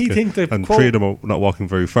 what did he think the... And 3 of them are not walking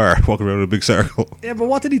very far, walking around in a big circle. Yeah, but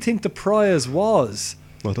what did he think the prize was?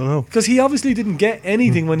 I don't know. Because he obviously didn't get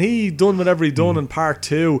anything when he done whatever he done in part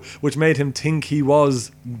 2, which made him think he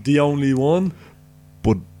was the only one.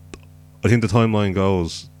 But I think the timeline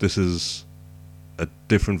goes, this is a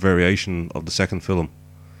different variation of the second film.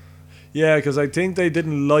 Yeah, because I think they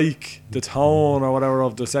didn't like the tone or whatever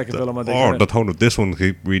of the second film. Or the tone of this one,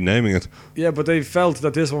 keep renaming it. Yeah, but they felt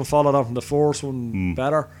that this one followed on from the first one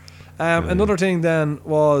better. Another thing then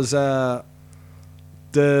was the...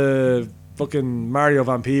 fucking Mario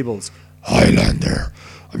Van Peebles. Highlander.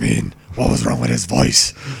 I mean, what was wrong with his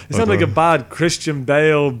voice? It sounded like a bad Christian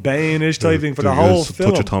Bale, Bane-ish type thing for the whole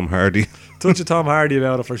film. Touch of Tom Hardy. Touch of Tom Hardy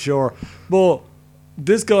about it for sure. But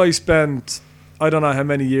this guy spent, I don't know how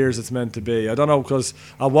many years it's meant to be. I don't know, because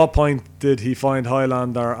at what point did he find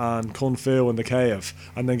Highlander and Kung Fu in the cave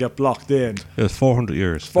and then get blocked in? It's 400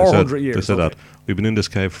 years. 400 years. They said that. We've been in this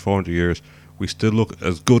cave for 400 years. We still look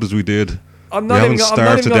as good as we did. I'm not even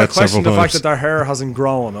going to question the fact that their hair hasn't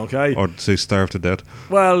grown, okay? Or say starved to death.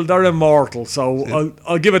 Well, they're immortal, so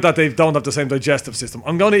I'll give it that they don't have the same digestive system.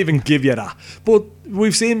 I'm going to even give you that. But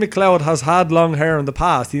we've seen McLeod has had long hair in the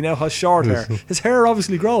past. He now has short hair. His hair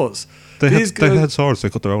obviously grows. They had swords. They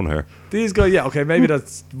cut their own hair. These guys, yeah, okay, maybe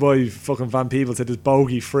that's why fucking Van Peebles had his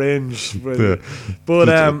bogey fringe. Yeah.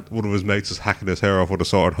 But one of his mates is hacking his hair off with a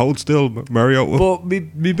sword. Hold still, Mario. But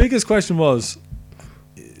my biggest question was,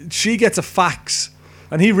 she gets a fax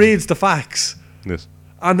and he reads the fax. Yes.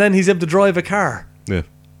 And then he's able to drive a car. Yeah.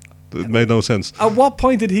 It made no sense. At what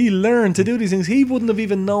point did he learn to do these things? He wouldn't have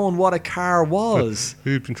even known what a car was.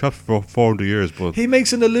 He'd been trapped for 400 years, but... He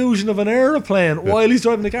makes an illusion of an aeroplane while he's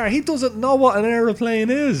driving the car. He doesn't know what an aeroplane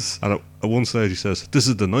is. And at one stage he says, this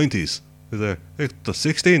is the 90s. Is there the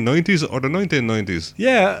 1690s or the 1990s?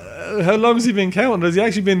 Yeah. How long has he been counting? Has he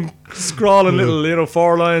actually been scrawling little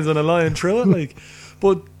 4 lines and a line through it? Like,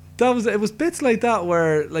 but... it was bits like that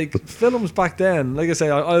where, like, films back then, like I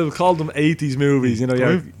say, I would call them 80s movies, you know.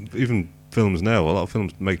 Yeah. Even films now, a lot of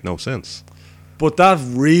films make no sense. But that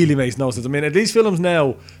really makes no sense. I mean, at these films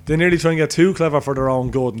now, they nearly try and get too clever for their own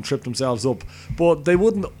good and trip themselves up. But they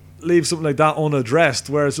wouldn't leave something like that unaddressed,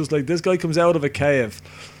 where it's just like this guy comes out of a cave,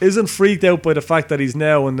 isn't freaked out by the fact that he's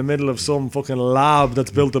now in the middle of some fucking lab that's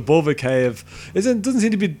built above a cave, doesn't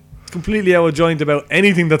seem to be completely out of joint about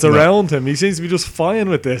anything that's around him. He seems to be just fine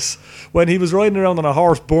with this. When he was riding around on a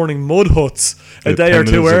horse burning mud huts a day or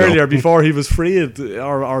two earlier before he was freed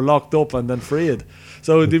or locked up and then freed.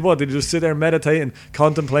 So did he just sit there meditating,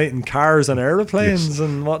 contemplating cars and aeroplanes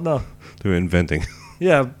and whatnot? They were inventing.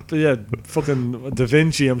 Yeah, fucking Da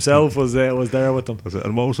Vinci himself was there with them.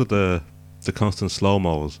 And what was with the constant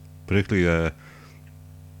slow-mos, particularly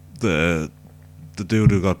the dude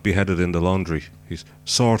who got beheaded in the laundry. He's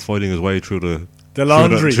sword fighting his way through the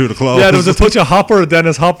laundry. Through the clothes. Yeah, there was a touch of Hopper,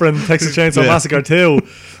 Dennis Hopper in Texas Chainsaw Massacre 2.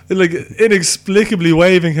 Like, inexplicably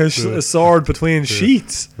waving his sword between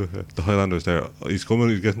sheets. The Highlander's there. He's coming,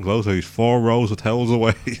 he's getting closer. He's 4 rows of towels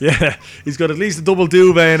away. Yeah, he's got at least a double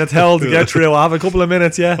duvet and a towel to get through. I'll have a couple of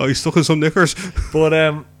minutes, yeah. Oh, he's stuck in some knickers. But,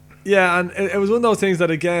 yeah, and it was one of those things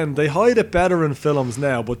that, again, they hide it better in films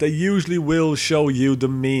now, but they usually will show you the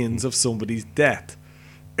means of somebody's death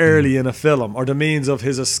early in a film, or the means of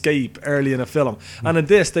his escape early in a film. And in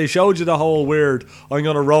this, they showed you the whole weird, I'm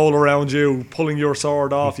going to roll around you, pulling your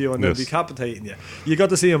sword off you, and then decapitating you. You got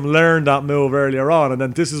to see him learn that move earlier on, and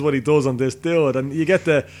then this is what he does on this dude, and you get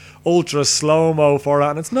the ultra slow-mo for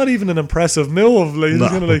that, and it's not even an impressive move. Like, you're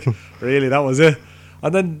kind of like, really, that was it?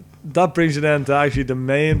 And then that brings you then to actually the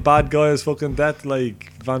main bad guy's fucking death,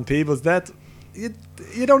 like Van Peebles' death.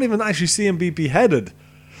 You don't even actually see him be beheaded.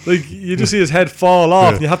 Like, you just see his head fall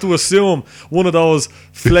off, and you have to assume one of those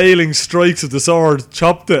flailing strikes of the sword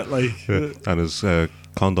chopped it. Like, and his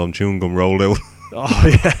condom chewing gum rolled out. Oh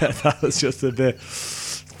yeah, that was just a bit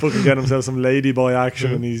fucking getting himself some ladyboy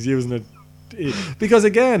action, and he's using it because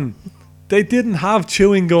again, they didn't have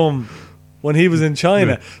chewing gum when he was in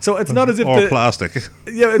China, so it's not as if plastic.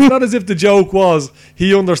 Yeah, it's not as if the joke was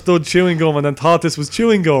he understood chewing gum and then thought this was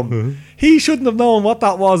chewing gum. He shouldn't have known what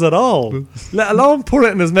that was at all, let alone put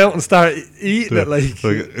it in his mouth and start eating it. Like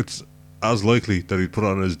it's as likely that he'd put it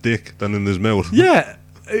on his dick than in his mouth. Yeah,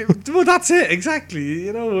 well, that's it exactly.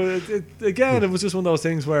 You know, again, it was just one of those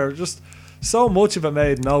things where just so much of it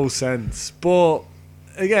made no sense, but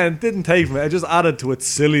again, didn't take from it. It just added to its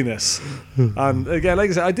silliness. And again, like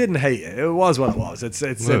I said, I didn't hate it. It was what it was. It's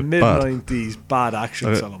a mid-90s bad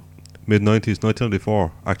action film. Mid-90s,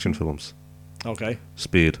 1994 action films. Okay.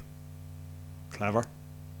 Speed. Clever.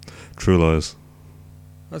 True Lies.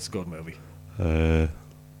 That's a good movie.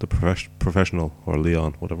 The Professional, or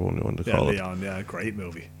Leon, whatever one you want to call it. Leon, yeah, great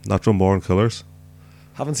movie. Natural Born Killers.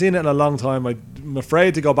 Haven't seen it in a long time. I'm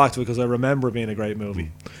afraid to go back to it because I remember it being a great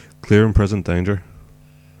movie. Clear and Present Danger.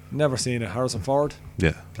 Never seen it. Harrison Ford?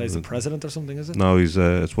 Yeah. Plays the president or something, is it? No, he's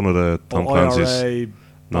it's one of the Tom Clancy's. IRA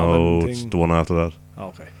no, it's the one after that.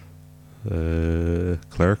 Oh, okay.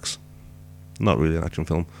 Clerks. Not really an action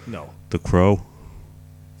film. No. The Crow.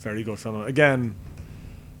 Very good film. Again,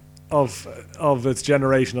 of its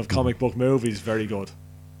generation of comic book movies, very good.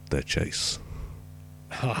 The Chase.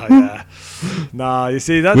 Oh, yeah. Nah, you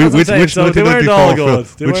see, that's what I'm saying. So they weren't all good.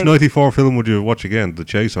 Which 94 film would you watch again? The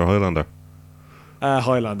Chase or Highlander?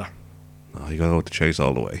 Highlander. No, you gotta go with The Chase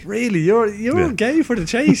all the way. Really? You're gay for The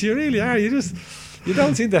Chase. You really are. You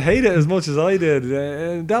don't seem to hate it as much as I did.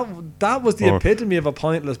 That was the epitome of a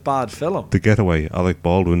pointless bad film. The Getaway. Alec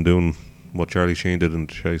Baldwin doing what Charlie Sheen did in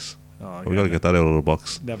The Chase. We gotta get that out of the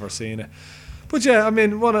box. Never seen it. But yeah, I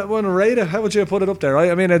mean, want to rate it? How would you put it up there?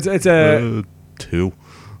 Right? I mean, it's a 2.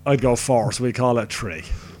 I'd go 4, so we call it 3.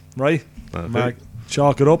 Right? Mark,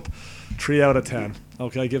 chalk it up. 3 out of 10.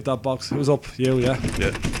 Okay, give that box. Who's up? You, yeah?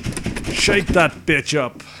 Yeah. Shake that bitch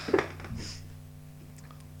up.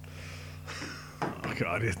 Oh,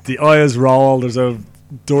 God. The eyes roll. There's a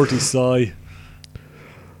dirty sigh.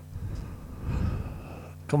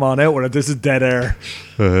 Come on, out with it. This is dead air.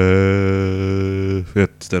 Yeah,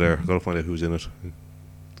 it's dead air. Gotta find out who's in it.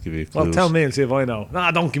 Give you clues. Well, tell me and see if I know. Nah,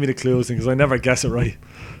 don't give me the clues because I never guess it right.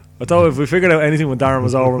 I thought if we figured out anything when Darren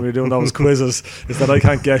was over and we were doing those quizzes, is that I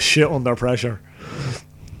can't guess shit under pressure.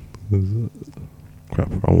 Crap,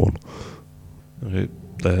 wrong one. Okay,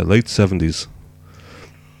 the late 70s.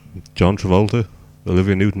 John Travolta,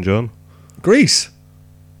 Olivia Newton-John. Grease.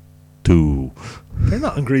 2. They're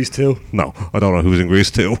not in Grease 2. No, I don't know who's in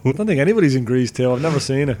Grease 2. I don't think anybody's in Grease 2. I've never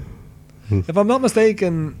seen it. If I'm not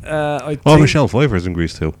mistaken, I think Michelle Pfeiffer's in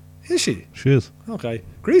Grease 2. Is she? She is. Okay.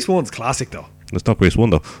 Grease 1's classic though. It's not Grease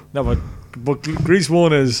 1 though. No, but but Grease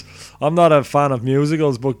 1 is. I'm not a fan of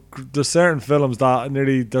musicals, but there's certain films that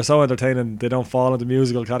they're so entertaining they don't fall into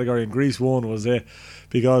musical category. And Grease 1 was it,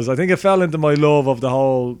 because I think it fell into my love of the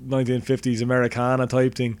whole 1950s Americana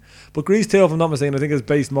type thing. But Grease 2, if I'm not mistaken, I think is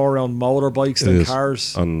based more around motorbikes than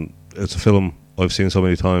cars. And it's a film I've seen so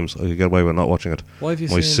many times I could get away with not watching it. Why have you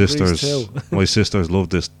my seen sisters, Grease 2? My sisters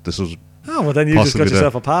loved this. This was Well then you just got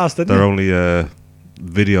yourself a pass, didn't their you? only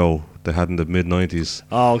video they had in the mid 90s.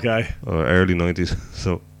 Oh, okay. Or early 90s.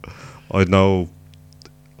 So I wouldn't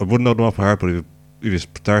know them off by heart, but if you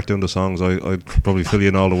start doing the songs, I'd probably fill you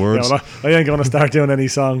in all the words. Yeah, well, I ain't going to start doing any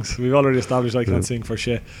songs. We've already established I can't sing for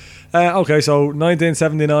shit. Okay, so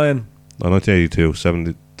 1979. 1982,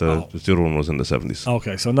 70. The other one was in the 70s.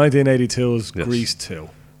 Okay, so 1982 is Grease 2.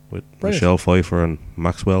 With Brilliant. Michelle Pfeiffer and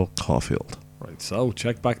Maxwell Caulfield. Right, so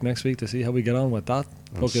check back next week to see how we get on with that.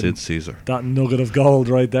 And Sid Caesar. That nugget of gold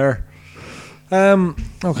right there.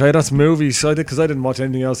 Okay, that's movies. Because I didn't watch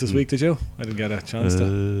anything else this week, did you? I didn't get a chance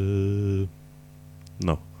to.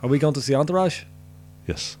 No. Are we going to see Entourage?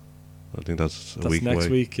 Yes. I think that's a That's week next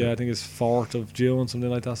away. week, yeah. I think it's 4th of June, something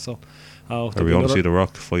like that. So, Are we going to see The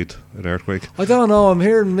Rock fight an earthquake? I don't know. I'm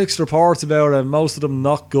hearing mixed reports about it. Most of them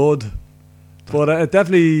not good. But it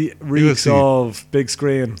definitely reeks of big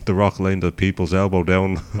screen. The Rock laying the people's elbow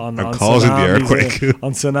down on and causing the earthquake.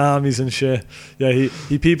 On tsunamis and shit. Yeah,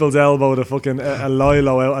 he people's elbow to fucking a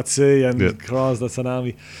lilo out at sea and caused the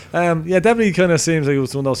tsunami. Yeah, definitely kind of seems like it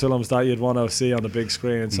was one of those films that you'd want to see on the big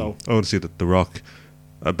screen. So I want to see the Rock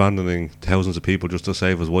abandoning thousands of people just to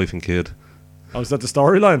save his wife and kid. Oh, is that the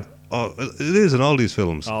storyline? Oh, it is in all these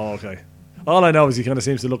films. Oh, okay. All I know is he kind of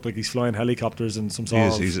seems to look like he's flying helicopters and some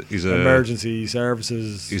sort of he's emergency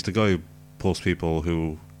services. He's the guy who pulls people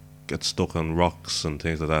who get stuck on rocks and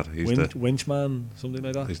things like that. He's Winchman, something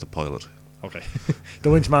like that? He's the pilot. Okay. The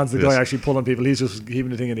winchman's the guy actually pulling people. He's just keeping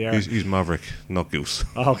the thing in the air. He's Maverick, not Goose.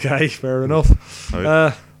 Okay, fair enough.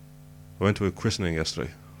 I went to a christening yesterday.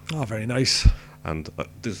 Oh, very nice. And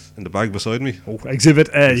this in the bag beside me. Oh, Exhibit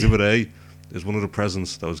A. Exhibit A is one of the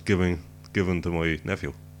presents that was given to my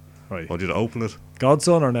nephew. Right. I want you to open it.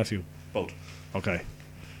 Godson or nephew? Both. Okay.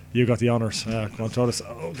 You got the honours. Go on, throw this.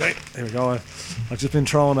 Okay, here we go. I've just been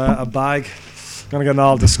throwing a bag. Gonna get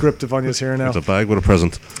all descriptive on you here now. It's a bag with a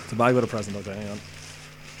present. It's a bag with a present. Okay, hang on.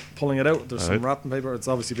 Pulling it out. There's some wrapping paper. It's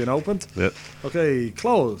obviously been opened. Yep. Okay,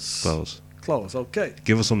 close. Close. Okay.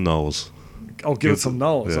 Give us some nose. Oh, give it some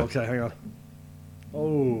nose. Yeah. Okay, hang on.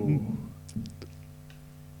 Oh.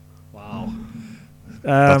 Wow.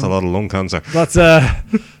 That's a lot of lung cancer. That's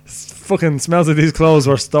fucking smells like these clothes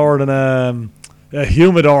were stored in a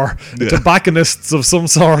humidor. Tobacconists of some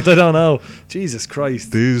sort. I don't know. Jesus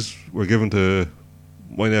Christ. These were given to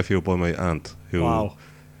my nephew by my aunt, who Wow.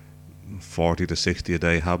 40 to 60 a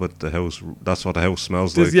day habit. The house. That's what the house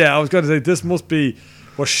smells like. Yeah, I was going to say this must be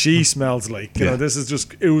what she smells like. You know, this is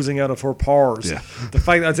just oozing out of her pores. Yeah. The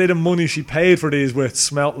fact that I'd say the money she paid for these with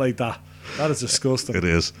smelt like that. That is disgusting. It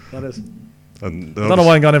is. That is. And I don't know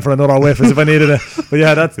why I'm going in for another whiff as if I needed it. But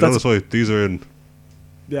yeah, that's why these are in.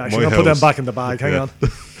 Yeah, I my should not put them house. back in the bag. Hang on.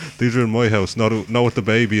 These are in my house, not with the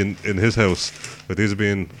baby in his house. But these are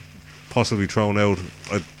being possibly thrown out.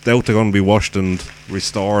 I doubt they're going to be washed and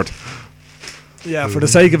restored. Yeah, for the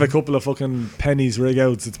sake of a couple of fucking pennies rig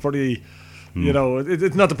outs, it's pretty. You know,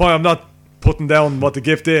 it's not the point. I'm not putting down what the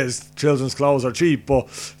gift is. Children's clothes are cheap, but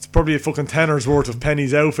it's probably a fucking tenner's worth of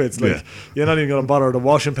pennies outfits. Like, you're not even going to bother the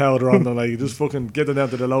washing powder on them. Like, you just fucking get them down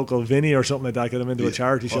to the local Vinnie or something like that. Get them into a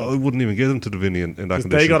charity shop. I wouldn't even give them to the Vinnie in that condition.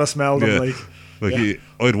 They got to smell them.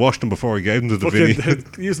 I'd washed them before I gave them to the Vinnie.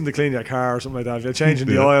 Using to clean your car or something like that. If you're changing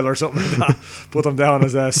the oil or something like that, put them down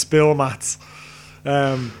as spill mats.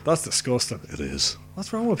 That's disgusting. It is.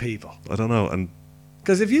 What's wrong with people? I don't know. And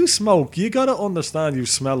because if you smoke, you got to understand you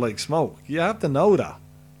smell like smoke. You have to know that.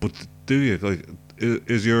 But do you? Like,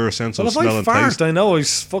 is your sense of Well, smell if I and fart, taste? I know I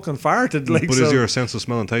fucking farted. Like, But so. is your sense of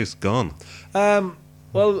smell and taste gone?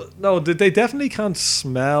 Well, no, they definitely can't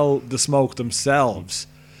smell the smoke themselves,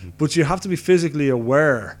 but you have to be physically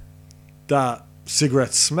aware that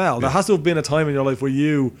cigarettes smell. There has to have been a time in your life where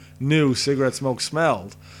you knew cigarette smoke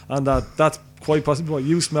smelled, and that's quite possibly what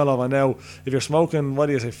you smell of. And now, if you're smoking, what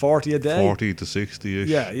do you say, 40 a day? 40 to 60-ish.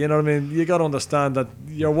 Yeah, you know what I mean? You got to understand that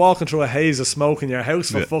you're walking through a haze of smoke in your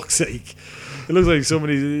house, for fuck's sake. It looks like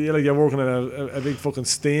you're working in a big fucking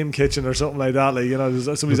steam kitchen or something like that. Like, you know,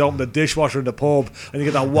 somebody's opened the dishwasher in the pub and you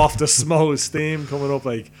get that waft of smoke, steam coming up.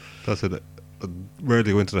 Like, that's it. I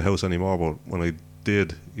rarely go into the house anymore, but when I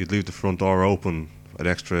did, you'd leave the front door open an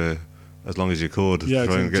extra as long as you could. yeah,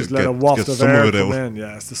 try and just let a waft of some air it come out. in.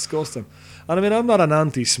 Yeah, it's disgusting. And I mean, I'm not an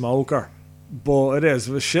anti-smoker, But it is.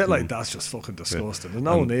 With shit like that's just fucking disgusting. There's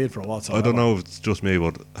no And need for it whatsoever. I don't know if it's just me,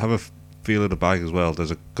 but have a feel of the bag as well.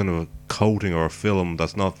 There's a kind of a coating or a film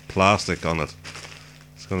that's not plastic on it.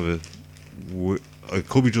 It's kind of it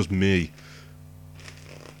could be just me.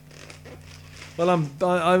 Well,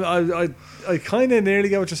 I kind of nearly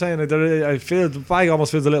get what you're saying. I feel the bag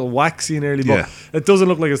almost feels a little waxy nearly, but it doesn't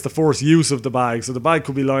look like it's the first use of the bag. So the bag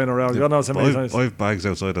could be lying around. God knows how many times. I have bags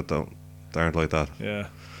outside that aren't like that. Yeah.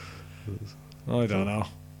 I don't know.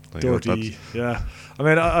 Like, you know, Dirty. Yeah. I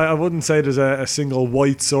mean, I wouldn't say there's a single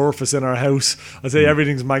white surface in our house. I'd say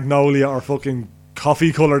everything's magnolia or fucking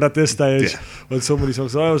coffee coloured at this stage. When somebody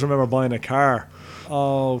talks, I always remember buying a car.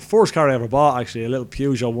 First car I ever bought, actually, a little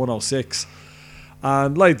Peugeot 106.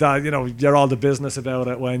 And like that, you know, you're all the business about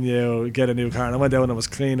it when you get a new car. And I went down and I was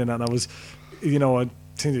cleaning it, and I was, you know, I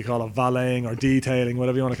think you call it valeting or detailing,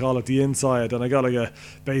 whatever you want to call it, the inside. And I got like a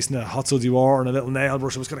basin of hot sudsy water and a little nail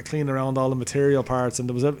brush. I was kind of cleaning around all the material parts, and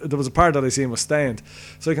there was a part that I seen was stained.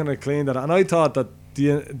 So I kind of cleaned it, and I thought that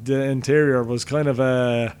the interior was kind of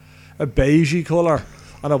a beigey colour.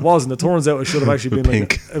 And it wasn't. It turns out it should have actually been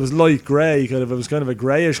pink. It was light grey, kind of. It was kind of a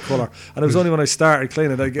greyish colour. And it was only when I started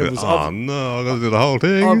cleaning it was. Oh no, I'm gonna do the whole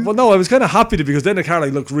thing. Well, no, I was kind of happy because then the car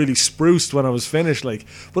like looked really spruced when I was finished. Like,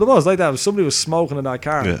 but it was like that. Somebody was smoking in that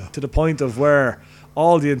car to the point of where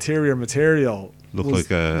all the interior material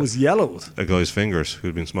was yellowed. A guy's fingers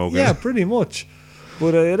who'd been smoking. Yeah, pretty much.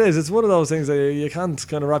 But it's one of those things that you can't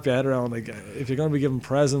kind of wrap your head around. Like, if you're going to be giving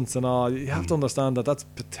presents and all, you have to understand that that's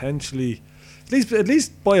potentially. At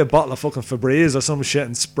least buy a bottle of fucking Febreze or some shit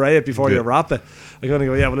and spray it before you wrap it. I'm going to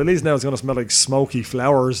go, well, at least now it's going to smell like smoky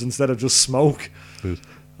flowers instead of just smoke. It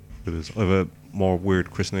is. I have a more weird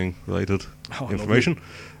christening related information.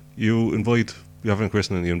 You have a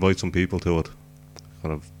christening, you invite some people to it,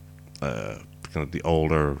 kind of the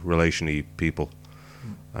older relation-y people,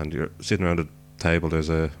 and you're sitting around the table. There's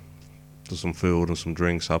some food and some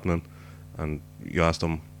drinks happening, and you ask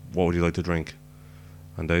them, what would you like to drink?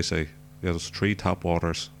 And they say, there's 3 tap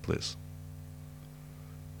waters, please.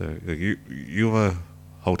 Like you have a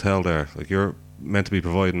hotel there. Like, you're meant to be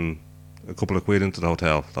providing a couple of quid into the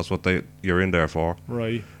hotel. That's what you're in there for.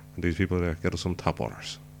 Right. And these people are there, get us some tap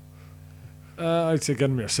waters. I'd say get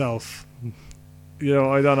them yourself. You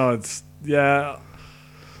know, I don't know.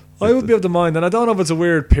 I would be of the mind, and I don't know if it's a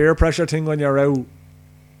weird peer pressure thing when you're out.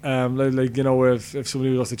 Like you know, if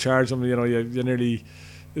somebody was to charge somebody, you know, you nearly.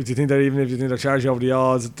 If you think they're charging over the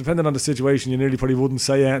odds, depending on the situation, you nearly probably wouldn't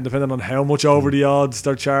say it, and depending on how much over the odds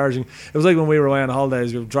they're charging. It was like when we were away on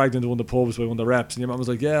holidays, we were dragged into one of the pubs by one of the reps, and your mum was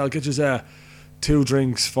like, I'll get you 2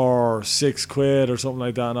 drinks for 6 quid or something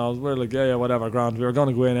like that. And we were like, whatever, grand. We were going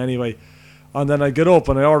to go in anyway. And then I get up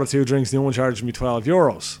and I order 2 drinks, and the one charged me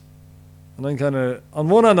 €12. And I'm kind of, on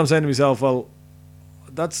one hand, I'm saying to myself, well,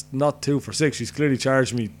 that's not 2 for 6. She's clearly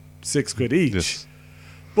charged me 6 quid each. Yes.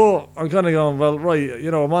 But I'm kind of going, well, right, you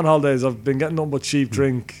know, I'm on holidays. I've been getting nothing but cheap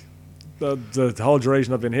drink the whole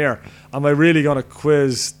duration I've been here. Am I really going to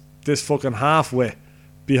quiz this fucking halfwit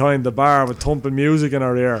behind the bar with thumping music in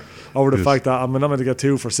her ear over the fact that I'm not meant to get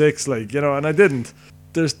 2 for 6, like, you know? And I didn't.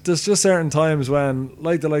 There's just certain times when,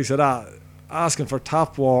 like the likes of that, asking for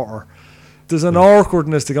tap water, there's an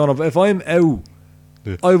awkwardness to going up. If I'm out,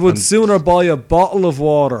 I would sooner buy a bottle of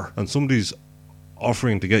water. And somebody's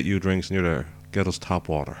offering to get you drinks and you're there. Get us tap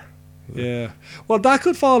water. Yeah. Well, that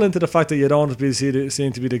could fall into the fact that you don't want to be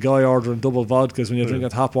seen to be the guy ordering double vodkas when you're drinking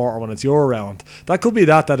tap water when it's your round. That could be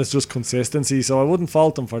that it's just consistency, so I wouldn't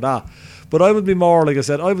fault them for that. But I would be more, like I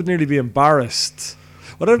said, I would nearly be embarrassed.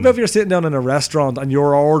 Whatever if you're sitting down in a restaurant and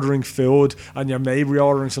you're ordering food and you're maybe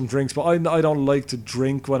ordering some drinks, but I don't like to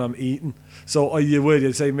drink when I'm eating. So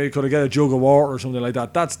you'd say, maybe could I get a jug of water or something like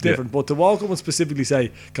that? That's different. But to walk up and specifically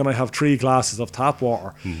say, can I have 3 glasses of tap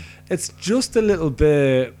water? It's just a little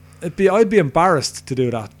bit. I'd be embarrassed to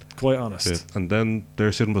do that, quite honest. Yeah. And then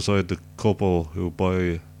they're sitting beside the couple who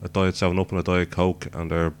buy a Diet 7-Up and a Diet Coke,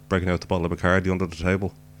 and they're breaking out the bottle of Bacardi under the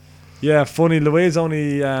table. Yeah, funny.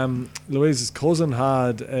 Louise's cousin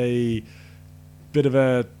had a bit of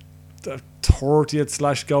a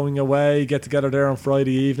 30th / going away get together there on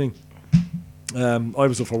Friday evening. I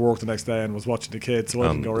was up for work the next day and was watching the kids, so I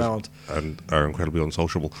didn't go around. And are incredibly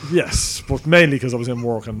unsociable. Yes, but mainly because I was in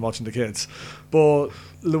work and watching the kids. But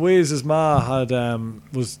Louise's ma had a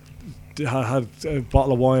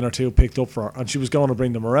bottle of wine or 2 picked up for her, and she was going to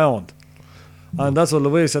bring them around. And that's what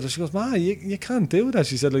Louise said. She goes, Ma, you can't do that.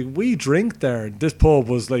 She said, like, we drink there. This pub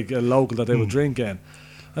was like a local that they would drink in.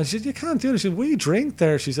 And she said, you can't do that. She said, we drink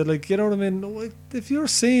there. She said, like, you know what I mean? If you're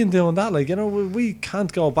seen doing that, like, you know, we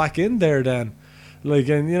can't go back in there then. Like,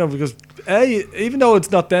 and, you know, because, even though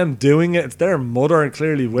it's not them doing it, it's their mother and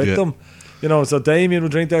clearly with them. You know, so Damien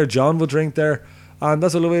would drink there, John would drink there. And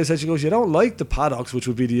that's what Louise said. She goes, you don't like the Paddocks, which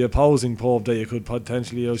would be the opposing pub that you could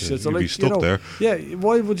potentially use. Yeah, So you'd be like, stuck there. Yeah,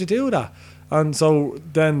 why would you do that? And so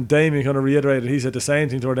then Damien kind of reiterated, he said the same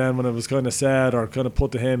thing to her then when it was kind of said or kind of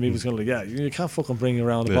put to him. He was kind of like, yeah, you can't fucking bring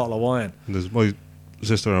around a bottle of wine. And there's my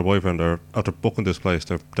sister and her boyfriend are after booking this place.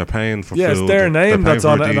 They're paying for Yeah, food. it's their name they're that's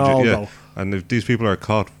paying on for it a and DJ, all, yeah. though. And if these people are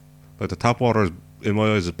caught, like the tap water is, in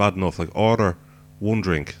my eyes, is bad enough. Like order one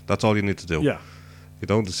drink. That's all you need to do. Yeah. You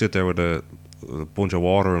don't just sit there with a bunch of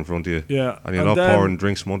water in front of you. Yeah. And you're And not then pouring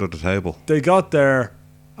drinks from under the table. They got there,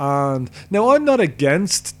 and now I'm not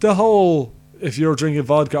against the whole, if you're drinking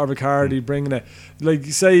vodka or Bacardi, bringing it, like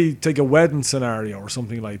say take a wedding scenario or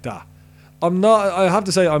something like that. I have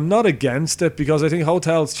to say I'm not against it because I think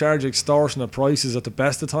hotels charge extortionate prices at the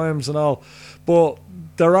best of times and all, but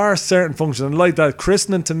there are certain functions, and like that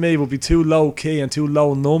christening to me would be too low key and too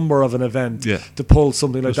low number of an event to pull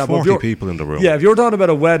something like There's that. But if 40 you're- people in the room. Yeah, if you're talking about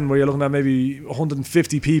a wedding where you're looking at maybe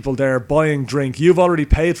 150 people there buying drink, you've already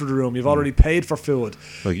paid for the room, you've already paid for food.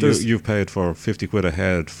 Like There's- you've paid for 50 quid a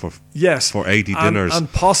head for Yes. for 80 and, dinners.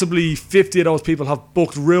 And possibly 50 of those people have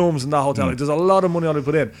booked rooms in that hotel. Like, there's a lot of money already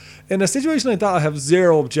put in. In a situation like that, I have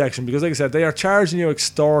zero objection because, like I said, they are charging you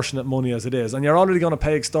extortionate money as it is. And you're already going to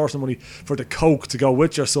pay extortionate money for the Coke to go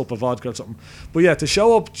with your sup of vodka or something. But yeah, to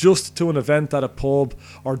show up just to an event at a pub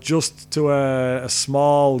or just to a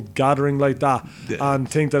small gathering like that and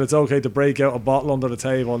think that it's okay to break out a bottle under the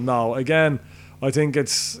table, no. Again, I think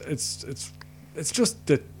it's just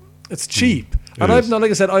that it's cheap. And It I've is. not,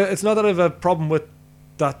 like I said, it's not that I have a problem with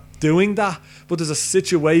that doing that, but there's a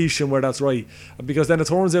situation where that's right. Because then it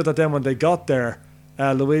turns out that then when they got there,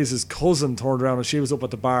 Louise's cousin turned around and she was up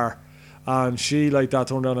at the bar, and she like that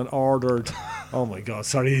turned around and ordered. Oh my God,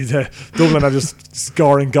 sorry, Dublin are just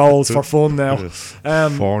scoring goals for fun now.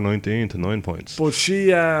 4.19 to 9 points. But she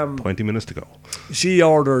 20 minutes to go. she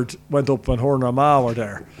ordered, went up when her and her ma were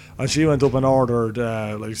there, and she went up and ordered,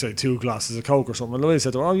 like you say, 2 glasses of Coke or something. And Louise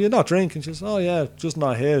said to her, "Oh, you're not drinking?" She said, "Oh yeah, just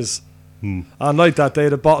not his." And like that, they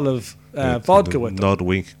had a bottle of vodka with them. Nod,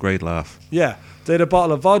 wink, great laugh. Yeah, they had a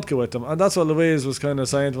bottle of vodka with them, and that's what Louise was kind of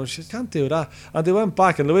saying to her. She said, "Can't do that." And they went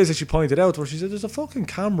back, and Louise actually pointed out to her. She said, "There's a fucking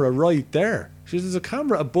camera right there." She said, "There's a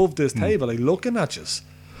camera above this table, like looking at you."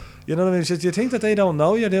 You know what I mean? She said, "Do you think that they don't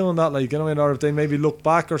know you're doing that? Like, you know what I mean? Or if they maybe look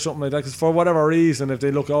back or something like that, because for whatever reason, if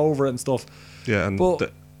they look over it and stuff." Yeah, and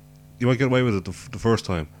But- you might get away with it the first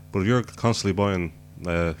time, but if you're constantly buying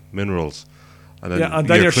minerals, and then, Yeah, and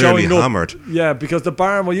then you're clearly showing up. hammered. Yeah, because the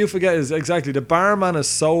bar, what you forget is exactly the barman is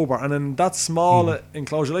sober, and in that small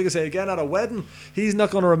enclosure, like I say again, at a wedding, he's not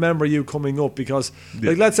going to remember you coming up because,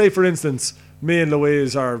 like, let's say for instance, me and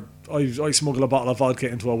Louise I smuggle a bottle of vodka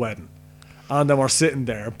into a wedding, and then we're sitting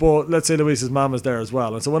there. But let's say Louise's mum is there as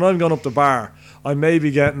well, and so when I'm going up the bar, I may be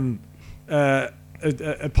getting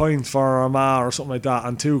a pint for our ma or something like that,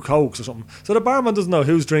 and 2 Cokes or something. So the barman doesn't know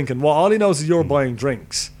who's drinking what. All he knows is you're buying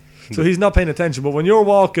drinks. So he's not paying attention. But when you're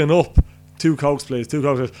walking up, 2 Cokes please, 2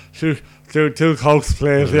 Cokes please, two Cokes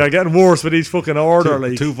please. Yeah, getting worse with each fucking order. Two,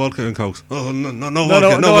 Like, two vodka and cokes. Oh no no,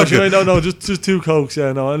 vodka, no vodka. actually, no, just 2 Cokes.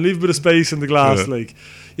 Yeah, no, and leave a bit of space in the glass, Yeah. like,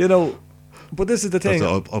 you know. But this is the thing.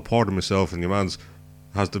 I'll pour them myself, and your man's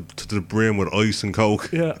has to the brim with ice and coke.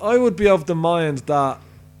 Yeah, I would be of the mind that,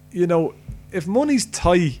 you know, if money's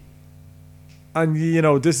tight and, you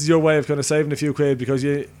know, this is your way of kind of saving a few quid because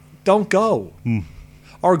you don't go.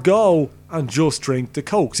 Or go and just drink the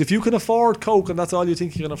Cokes. If you can afford Coke and that's all you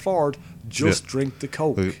think you can afford, just drink the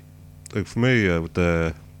Coke. Like for me,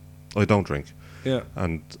 I don't drink, Yeah.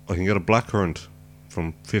 and I can get a blackcurrant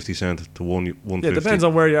from 50 cent to 150. Yeah, it depends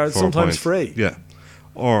on where you are. for a Sometimes pint. free. Yeah,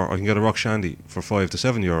 or I can get a rock shandy for €5 to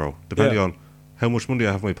 €7, depending Yeah. on how much money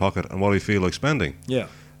I have in my pocket and what I feel like spending. Yeah.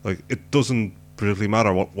 Like it doesn't particularly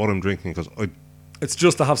matter what I'm drinking because It's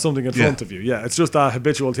just to have something in Yeah. front of you. Yeah, it's just that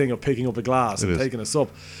habitual thing of picking up a glass It and is. taking a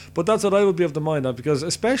sup. But that's what I would be of the mind of, because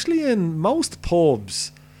especially in most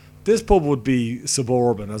pubs, this pub would be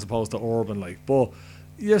suburban as opposed to urban, like. But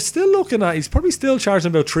you're still looking at, he's probably still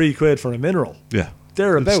charging about £3 for a mineral. yeah,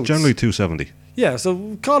 Thereabouts. it's generally £2.70. Yeah,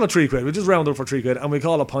 so call it £3. We just round up for £3 and we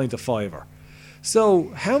call a pint a fiver. So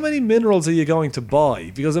how many minerals are you going to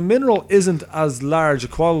buy? Because a mineral isn't as large a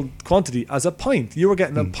quantity as a pint. You were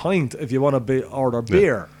getting a pint if you want to order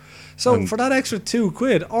beer. So And- for that extra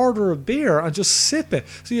 £2, order a beer and just sip it.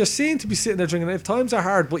 So you're seen to be sitting there drinking. If times are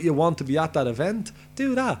hard but you want to be at that event,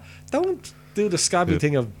 do that. Don't do the scabby Yeah.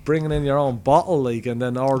 thing of bringing in your own bottle, like, and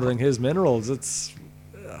then ordering his minerals. It's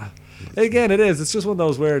again, it is. It's just one of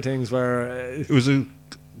those weird things where It was a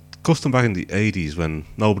custom back in the 80s when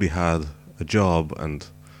nobody had a job and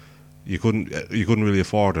you couldn't really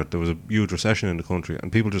afford it. There was a huge recession in the country,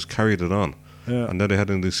 and people just carried it on. Yeah. And then they had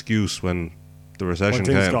an excuse when the recession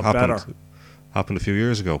things got better. happened a few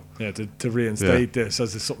years ago. Yeah, to reinstate this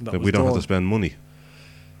as something that was we don't done. have to spend money.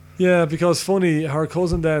 Yeah, because funny, her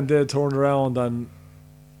cousin then did turn around and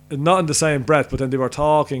not in the same breath, but then they were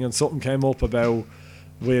talking and something came up about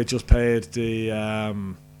we had just paid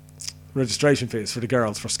the registration fees for the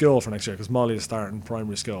girls for school for next year because Molly is starting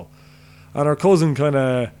primary school. And her cousin kind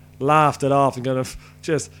of laughed it off and kind of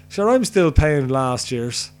just, sure, I'm still paying last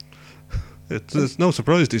year's. It's no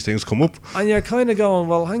surprise these things come up. And you're kind of going,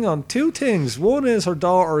 well, hang on, two things. One is her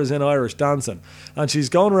daughter is in Irish dancing, and she's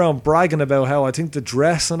going around bragging about how I think the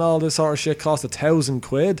dress and all this sort of shit cost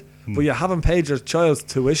 £1,000, but you haven't paid your child's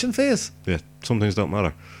tuition fees. Yeah, some things don't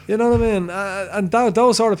matter. You know what I mean? And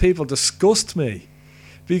those sort of people disgust me,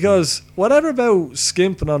 because whatever about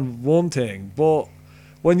skimping on one thing, but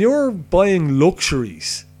when you're buying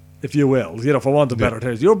luxuries, if you will, for want of better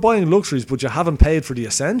terms, you're buying luxuries, but you haven't paid for the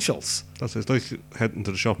essentials. It's like heading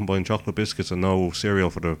to the shop and buying chocolate biscuits and no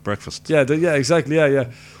cereal for the breakfast. Yeah, exactly.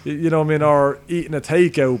 Yeah. You know what I mean? Or eating a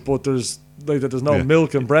takeout, but there's no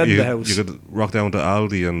milk and bread in the house. You could rock down to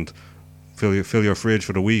Aldi and fill your fridge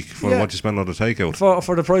for the week for what you spend on the takeout.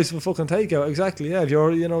 For the price of a fucking takeout, exactly. Yeah, if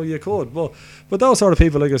you're, you could. But those sort of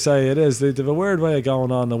people, like I say, it is. They have a weird way of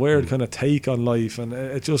going on, a weird kind of take on life, and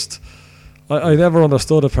it just. I never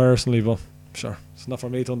understood it personally, but sure, it's not for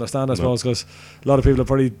me to understand, I suppose, because a lot of people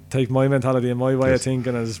probably take my mentality and my way of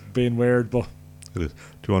thinking as being weird, but... It is. Do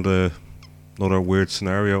you want another weird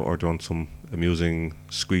scenario, or do you want some amusing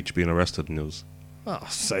Screech being arrested news? Oh,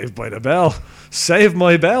 Saved by the Bell. Save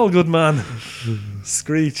my bell, good man.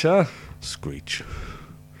 Screech, huh? Screech.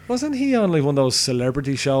 Wasn't he on like one of those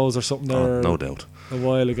celebrity shows or something there? No doubt. A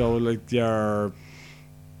while ago, like your...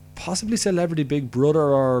 Possibly Celebrity Big Brother,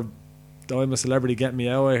 or... I'm a Celebrity, get me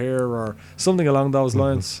out of here, or something along those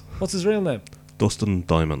lines. What's his real name? Dustin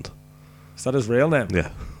Diamond. Is that his real name?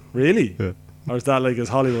 Yeah. Really? Yeah. Or is that like his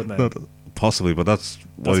Hollywood name? Possibly, but that's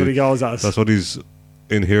what he goes as. That's what he's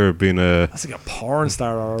in here being a... That's like a porn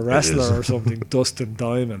star or a wrestler or something. Dustin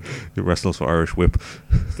Diamond. He wrestles for Irish Whip.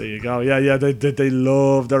 There you go. Yeah. They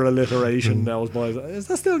love their alliteration, those boys. Is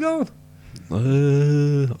that still going?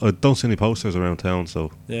 I don't see any posters around town,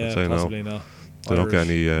 so yeah, I'd say possibly no. not. They don't get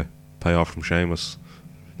any payoff from Seamus.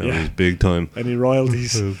 He's big time. Any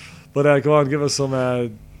royalties. But go on, give us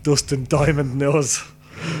some Dustin Diamond news.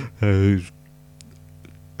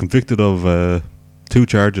 Convicted of 2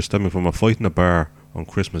 charges stemming from a fight in a bar on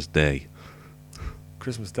Christmas Day.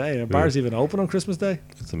 Christmas Day? Are bars even open on Christmas Day?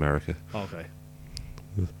 It's America. Okay.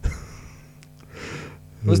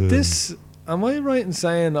 Was this... Am I right in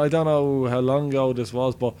saying, I don't know how long ago this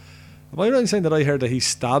was, but am I right in saying that I heard that he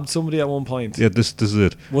stabbed somebody at one point? Yeah, this is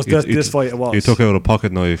it. Was this fight it was? He took out a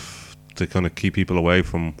pocket knife to kind of keep people away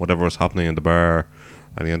from whatever was happening in the bar,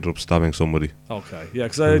 and he ended up stabbing somebody. Okay, yeah,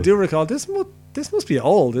 because I do recall, this must be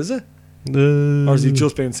old, is it? Or is he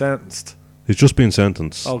just being sentenced? He's just been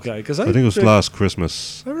sentenced. Okay, because I think it was last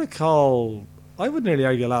Christmas. I recall... I would nearly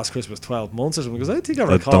argue last Christmas 12 months or something, because I think I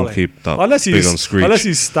recall... Don't keep that unless big on Screech. Unless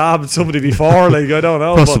he stabbed somebody before, like, I don't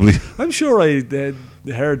know. Possibly. But I'm sure I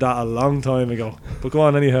heard that a long time ago. But go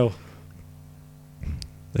on anyhow.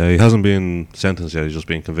 He hasn't been sentenced yet, he's just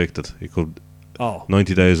been convicted. He could...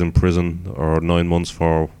 90 days in prison or 9 months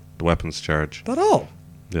for the weapons charge. That all?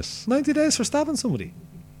 Yes. 90 days for stabbing somebody?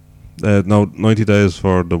 No, 90 days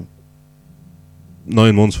for the...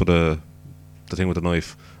 9 months for the thing with the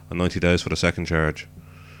knife, and 90 days for the second charge.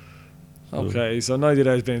 Okay, so 90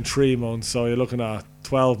 days being 3 months, so you're looking at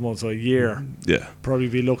 12 months or a year. Yeah. Probably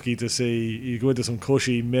be lucky to see you go into some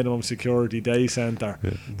cushy minimum security day centre.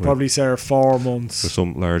 Yeah, probably serve 4 months. For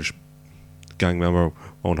some large gang member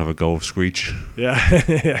won't have a go of Screech. Yeah,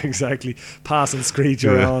 yeah, exactly. Passing Screech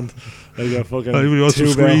around like a fucking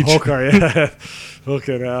two-bit hooker. Yeah,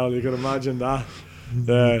 fucking hell, you can imagine that.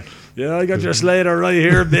 Yeah, I got your Slater right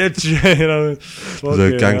here, bitch. You know,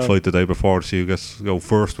 there's a gang fight the day before to see who gets to go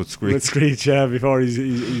first with Screech. With Screech, yeah, before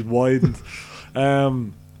he's widened.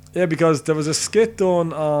 Yeah, because there was a skit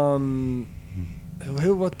done on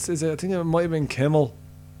what is it? I think it might have been Kimmel,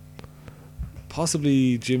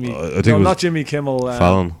 possibly Jimmy. I think no, not Jimmy Kimmel.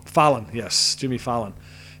 Fallon. Fallon, yes, Jimmy Fallon.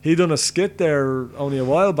 He done a skit there only a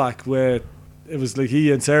while back where it was like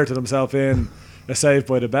he inserted himself in a Saved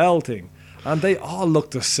by the Bell thing. And they all look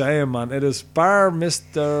the same, man. It is bar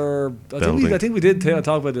Mr. I think we did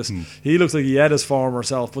talk about this. He looks like he had his former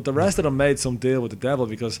self, but the rest of them made some deal with the devil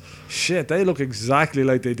because, shit, they look exactly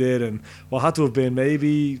like they did in what had to have been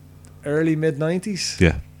maybe early, mid-90s.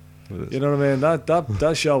 Yeah. You know what I mean?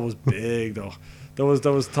 That show was big, though. there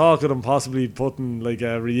was talk of them possibly putting like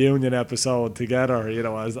a reunion episode together, you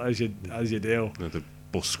know, as you do. The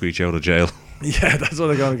bus Screech out of jail. Yeah, that's what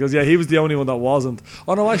they're going. Because yeah, he was the only one that wasn't.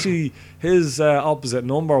 Oh no, actually, his opposite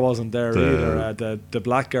number wasn't there either. The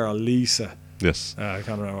black girl, Lisa. Yes. I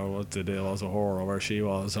can't remember what the deal was with her or where she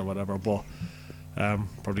was or whatever, but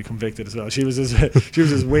probably convicted as well. She was his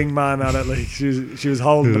wingman at it. Like she was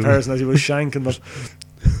holding the person as he was shanking them.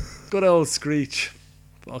 Good old Screech.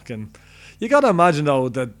 Fucking. You got to imagine though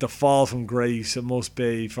that the fall from grace it must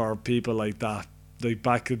be for people like that. Like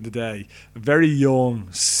back in the day, very young,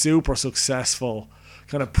 super successful,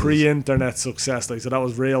 kind of pre-internet success. Like so, that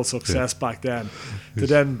was real success back then. To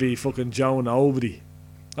then be fucking Joe Nobody.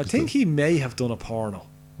 I think he may have done a porno.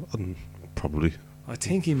 Probably. I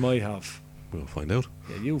think he might have. We'll find out.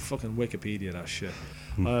 Yeah, you fucking Wikipedia that shit.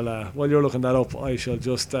 While you're looking that up, I shall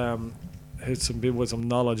just hit some people with some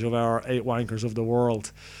knowledge of our 8 wankers of the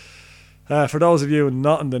world. For those of you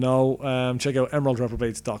not in the know, check out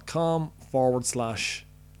emeraldreprobates.com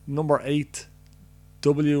 /8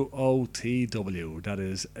 WOTW. That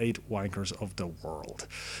is 8 wankers of the world.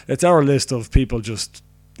 It's our list of people just,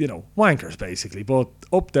 you know, wankers basically. But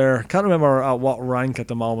up there, can't remember at what rank at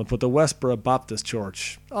the moment, but the Westboro Baptist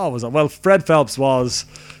Church. Well, Fred Phelps was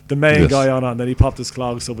the main guy on it, and then he popped his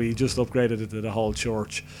clog, so we just upgraded it to the whole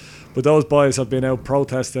church. But those boys have been out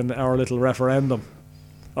protesting our little referendum.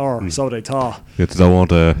 Or so they thought. Yeah, they don't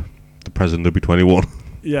want the president to be 21.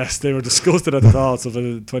 Yes, they were disgusted at the thoughts of a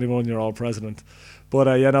 21-year-old president. But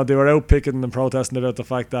they were out picking and protesting about the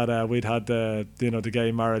fact that we'd had the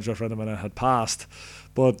gay marriage referendum and it had passed.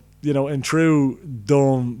 But in true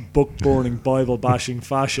dumb book burning Bible bashing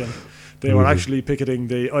fashion, they were actually picketing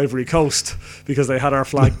the Ivory Coast because they had our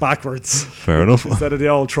flag backwards. Fair enough. Instead of the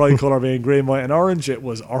old tricolour being green, white and orange, it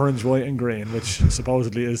was orange, white and green, which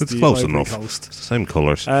supposedly is the close Ivory enough. Coast. It's the same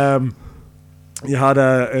colours. You had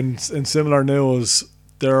in similar news,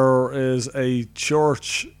 there is a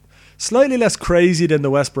church slightly less crazy than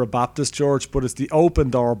the Westboro Baptist Church, but it's the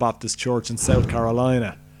Open Door Baptist Church in South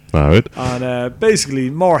Carolina. All right. And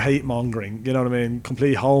basically more hate mongering, you know what I mean?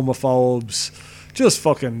 Complete homophobes, just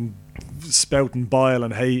fucking spouting bile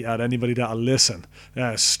and hate at anybody that'll listen.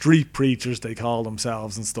 Street preachers, they call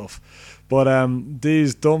themselves and stuff. But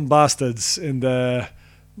these dumb bastards, in the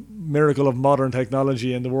miracle of modern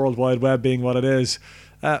technology and the World Wide Web being what it is,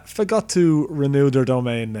 forgot to renew their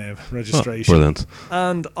domain name registration. Brilliant.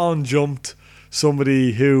 And on-jumped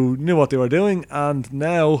somebody who knew what they were doing, and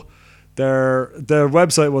now their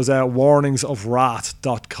website was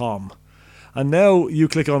warningsofwrath.com. And now you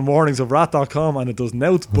click on warningsofwrath.com and it does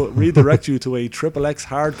nothing but redirect you to a XXX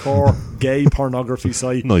hardcore gay pornography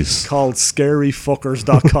site called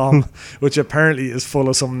scaryfuckers.com, which apparently is full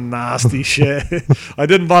of some nasty shit. I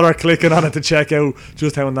didn't bother clicking on it to check out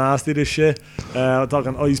just how nasty this shit. I'm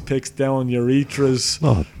talking ice picks down urethras,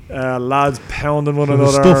 lads pounding one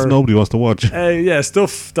another. Stuff nobody wants to watch.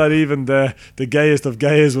 Stuff that even the gayest of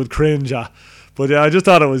gays would cringe at. But yeah, I just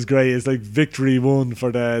thought it was great. It's like victory won for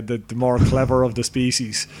the more clever of the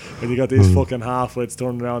species. When you got these fucking half-wits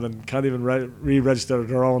turning around and can't even re-register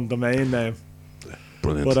their own domain name.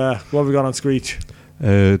 Brilliant. But what have we got on Screech?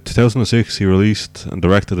 2006, he released and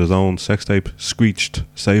directed his own sex tape, Screeched,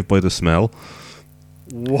 Saved by the Smell.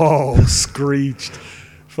 Whoa, Screeched.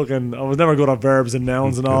 Fucking, I was never good at verbs and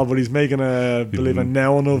nouns and all, but he's making a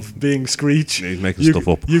noun of being screech. He's making stuff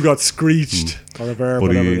up. You got screeched, or a verb, but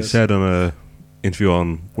whatever it he is. said in a interview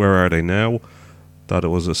on Where Are They Now that it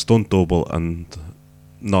was a stunt double and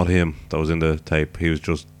not him that was in the tape. He was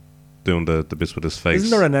just doing the bits with his face. Isn't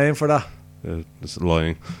there a name for that? It's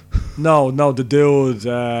lying. No, the dude.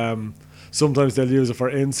 Sometimes they'll use it for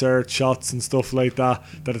insert shots and stuff like that.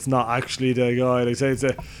 That it's not actually the guy. They say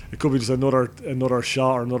it could be just another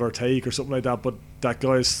shot or another take or something like that. But that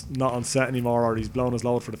guy's not on set anymore, or he's blown his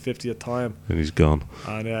load for the 50th time, and he's gone.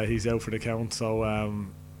 And he's out for the count. So I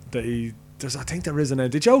think there is a name.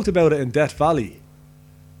 They joked about it in Death Valley.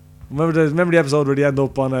 Remember the episode where they end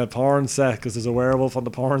up on a porn set because there's a werewolf on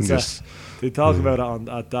the porn set. They talk about it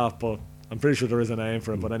at that, but I'm pretty sure there is a name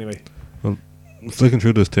for it. But anyway. Well, flicking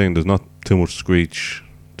through this thing, there's not too much Screech.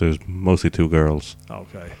 There's mostly 2 girls.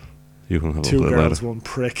 Okay. You can have 2 a look girls, later. 1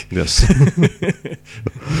 prick. Yes.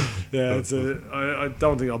 Yeah, I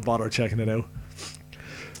don't think I'll bother checking it out.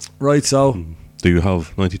 Right, so. Do you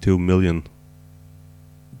have 92 million?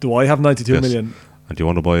 Do I have 92 million? And do you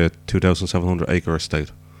want to buy a 2,700 acre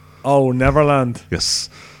estate? Oh, Neverland. Yes.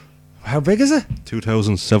 How big is it?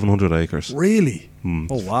 2,700 acres. Really?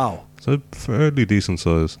 Oh, wow. It's a fairly decent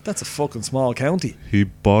size. That's a fucking small county. He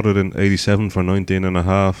bought it in '87 for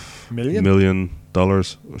 $19.5 million, or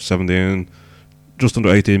 17. just under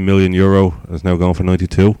 18 million euro. It's now gone for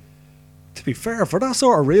 92. To be fair, for that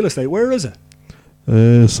sort of real estate, where is it?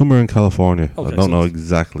 Somewhere in California. Okay, I don't so know it's-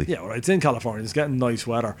 exactly. Yeah, well, it's in California. It's getting nice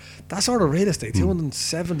weather. That sort of real estate,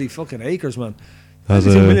 270 fucking acres, man. Has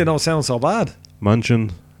 92 a million don't sound so bad.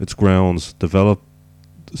 mansion, its grounds, developed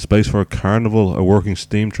space for a carnival, a working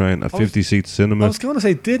steam train, a was- 50-seat I cinema. was going to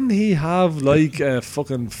say, didn't he have like a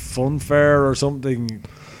fucking fun fair or something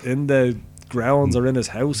in the grounds or in his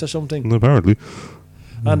house or something? Apparently.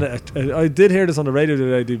 And I did hear this on the radio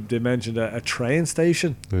today. They mentioned a train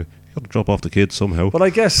station. You got to drop off the kids somehow. But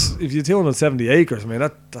I guess if you're 270 acres, I mean,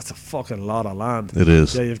 that's a fucking lot of land. It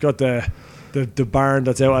is. Yeah, you've got the barn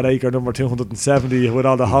that's out at acre number 270 with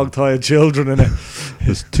all the hog-tied children in it.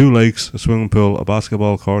 There's 2 lakes, a swimming pool, a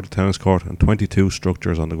basketball court, a tennis court, and 22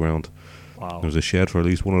 structures on the ground. Wow. There's a shed for at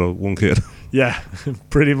least one kid. Yeah,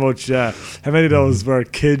 pretty much, yeah. How many of those were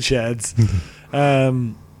kid sheds?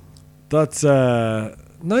 That's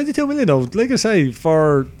 92 million though. Like I say,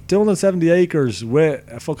 for 270 acres with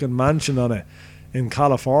a fucking mansion on it in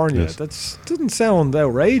California, Yes. that doesn't sound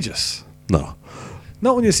outrageous. No.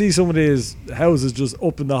 Not when you see some of these houses just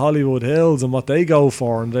up in the Hollywood Hills and what they go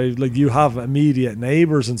for, and they like you have immediate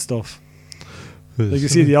neighbours and stuff. Like you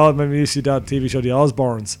see maybe you see that TV show The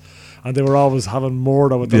Osbournes, and they were always having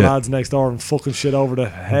murder with the Yeah. lads next door and fucking shit over the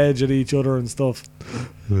hedge at each other and stuff.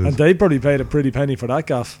 And they probably paid a pretty penny for that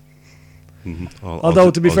gaff. Although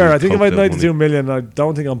to be fair, I think if I had 92 million, I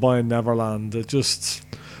don't think I'm buying Neverland. It just,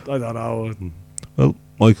 I don't know. Well,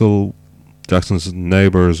 Michael Jackson's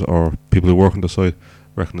neighbours or people who work on the site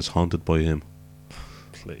reckon it's haunted by him.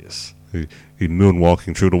 Please. He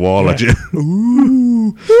moonwalking through the wall at you.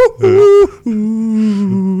 Ooh,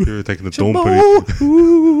 You're taking a dump. And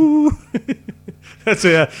Ooh. That's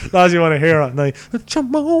it, yeah. Lads, you want to hear at night.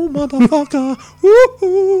 Chamo, motherfucker.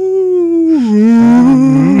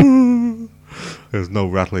 Ooh. there's no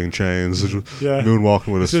rattling chains. It's just Yeah. moonwalking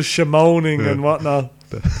with It's us. just shamoning Yeah. and whatnot.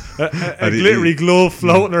 A And he- glittery glove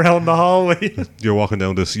floating around the hallway. You're walking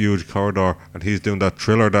down this huge corridor and he's doing that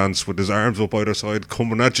Thriller dance with his arms up either side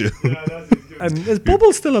coming at you. And is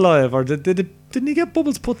Bubbles still alive? Or didn't he get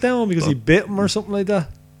Bubbles put down because he bit him or something like that?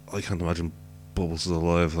 I can't imagine Bubbles is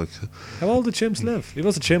alive. Like How old did chimps live? He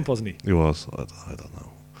was a chimp, wasn't he? he was. I don't know.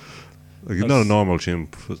 Like, he's not a normal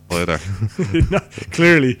chimp either. No,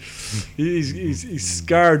 clearly, he's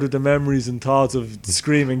scarred with the memories and thoughts of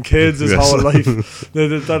screaming kids his Yes. whole life.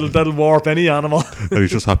 That'll warp any animal. And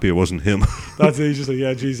he's just happy it wasn't him. That's it. He's just like,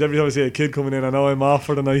 yeah, geez. Every time I see a kid coming in, I know I'm off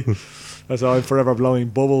for the night. That's why I'm forever blowing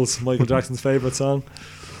bubbles. Michael Jackson's favourite song.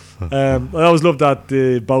 I always loved that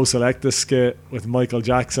the Bo Selecta skit with Michael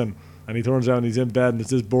Jackson, and he turns around, he's in bed, and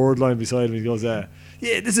there's this bird line beside him. He goes, "Yeah,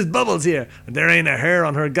 this is Bubbles here, and there ain't a hair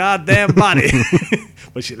on her goddamn body,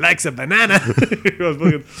 but she likes a banana." He was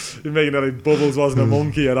making that like Bubbles wasn't a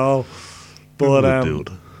monkey at all. But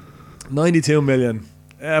Dude. 92 million.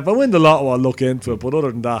 If I win the lotto, I'll look into it. But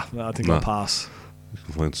other than that, I think I'll Nah. pass. You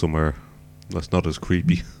can find somewhere that's not as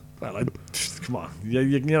creepy. Well, come on,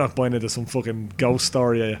 you're not buying into some fucking ghost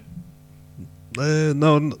story, are you?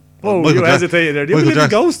 No. Oh, Michael you Jack- hesitated there. Do you Michael believe in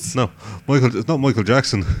Jack- ghosts? No, it's not Michael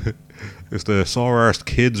Jackson. It's the sore-arsed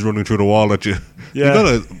kids running through the wall at you. Yeah. You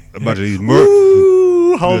gotta imagine he's murdered.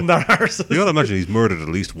 Ooh, holding their arses. You gotta imagine he's murdered at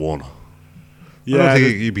least one. I Yeah, don't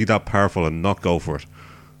think he'd be that powerful and not go for it.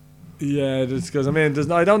 yeah. Because I mean,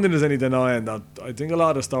 I don't think there's any denying that. I think a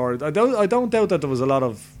lot of stories. I don't doubt that there was a lot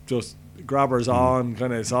of just grabbers on,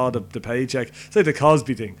 kind of saw the paycheck. It's like the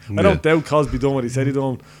Cosby thing. I don't doubt Cosby done what he said he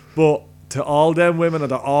done, but to all them women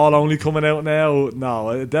that are all only coming out now, no,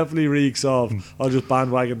 it definitely reeks of I'll just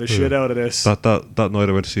bandwagon the shit out of this. That night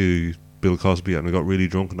I went to see Bill Cosby and I got really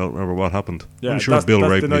drunk and I don't remember what happened. Yeah, I'm sure that's, Bill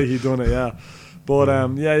that's raped the night me. he done it. Yeah, but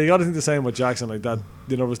yeah, you got to think the same with Jackson like that.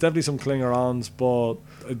 You know, there was definitely some clinger-ons, but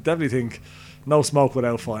I definitely think no smoke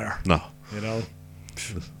without fire. No. You know,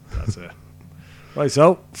 that's it. Right,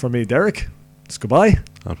 so for me, Derek, it's goodbye.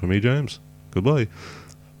 And for me, James, goodbye.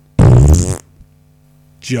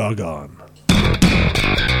 Jog on.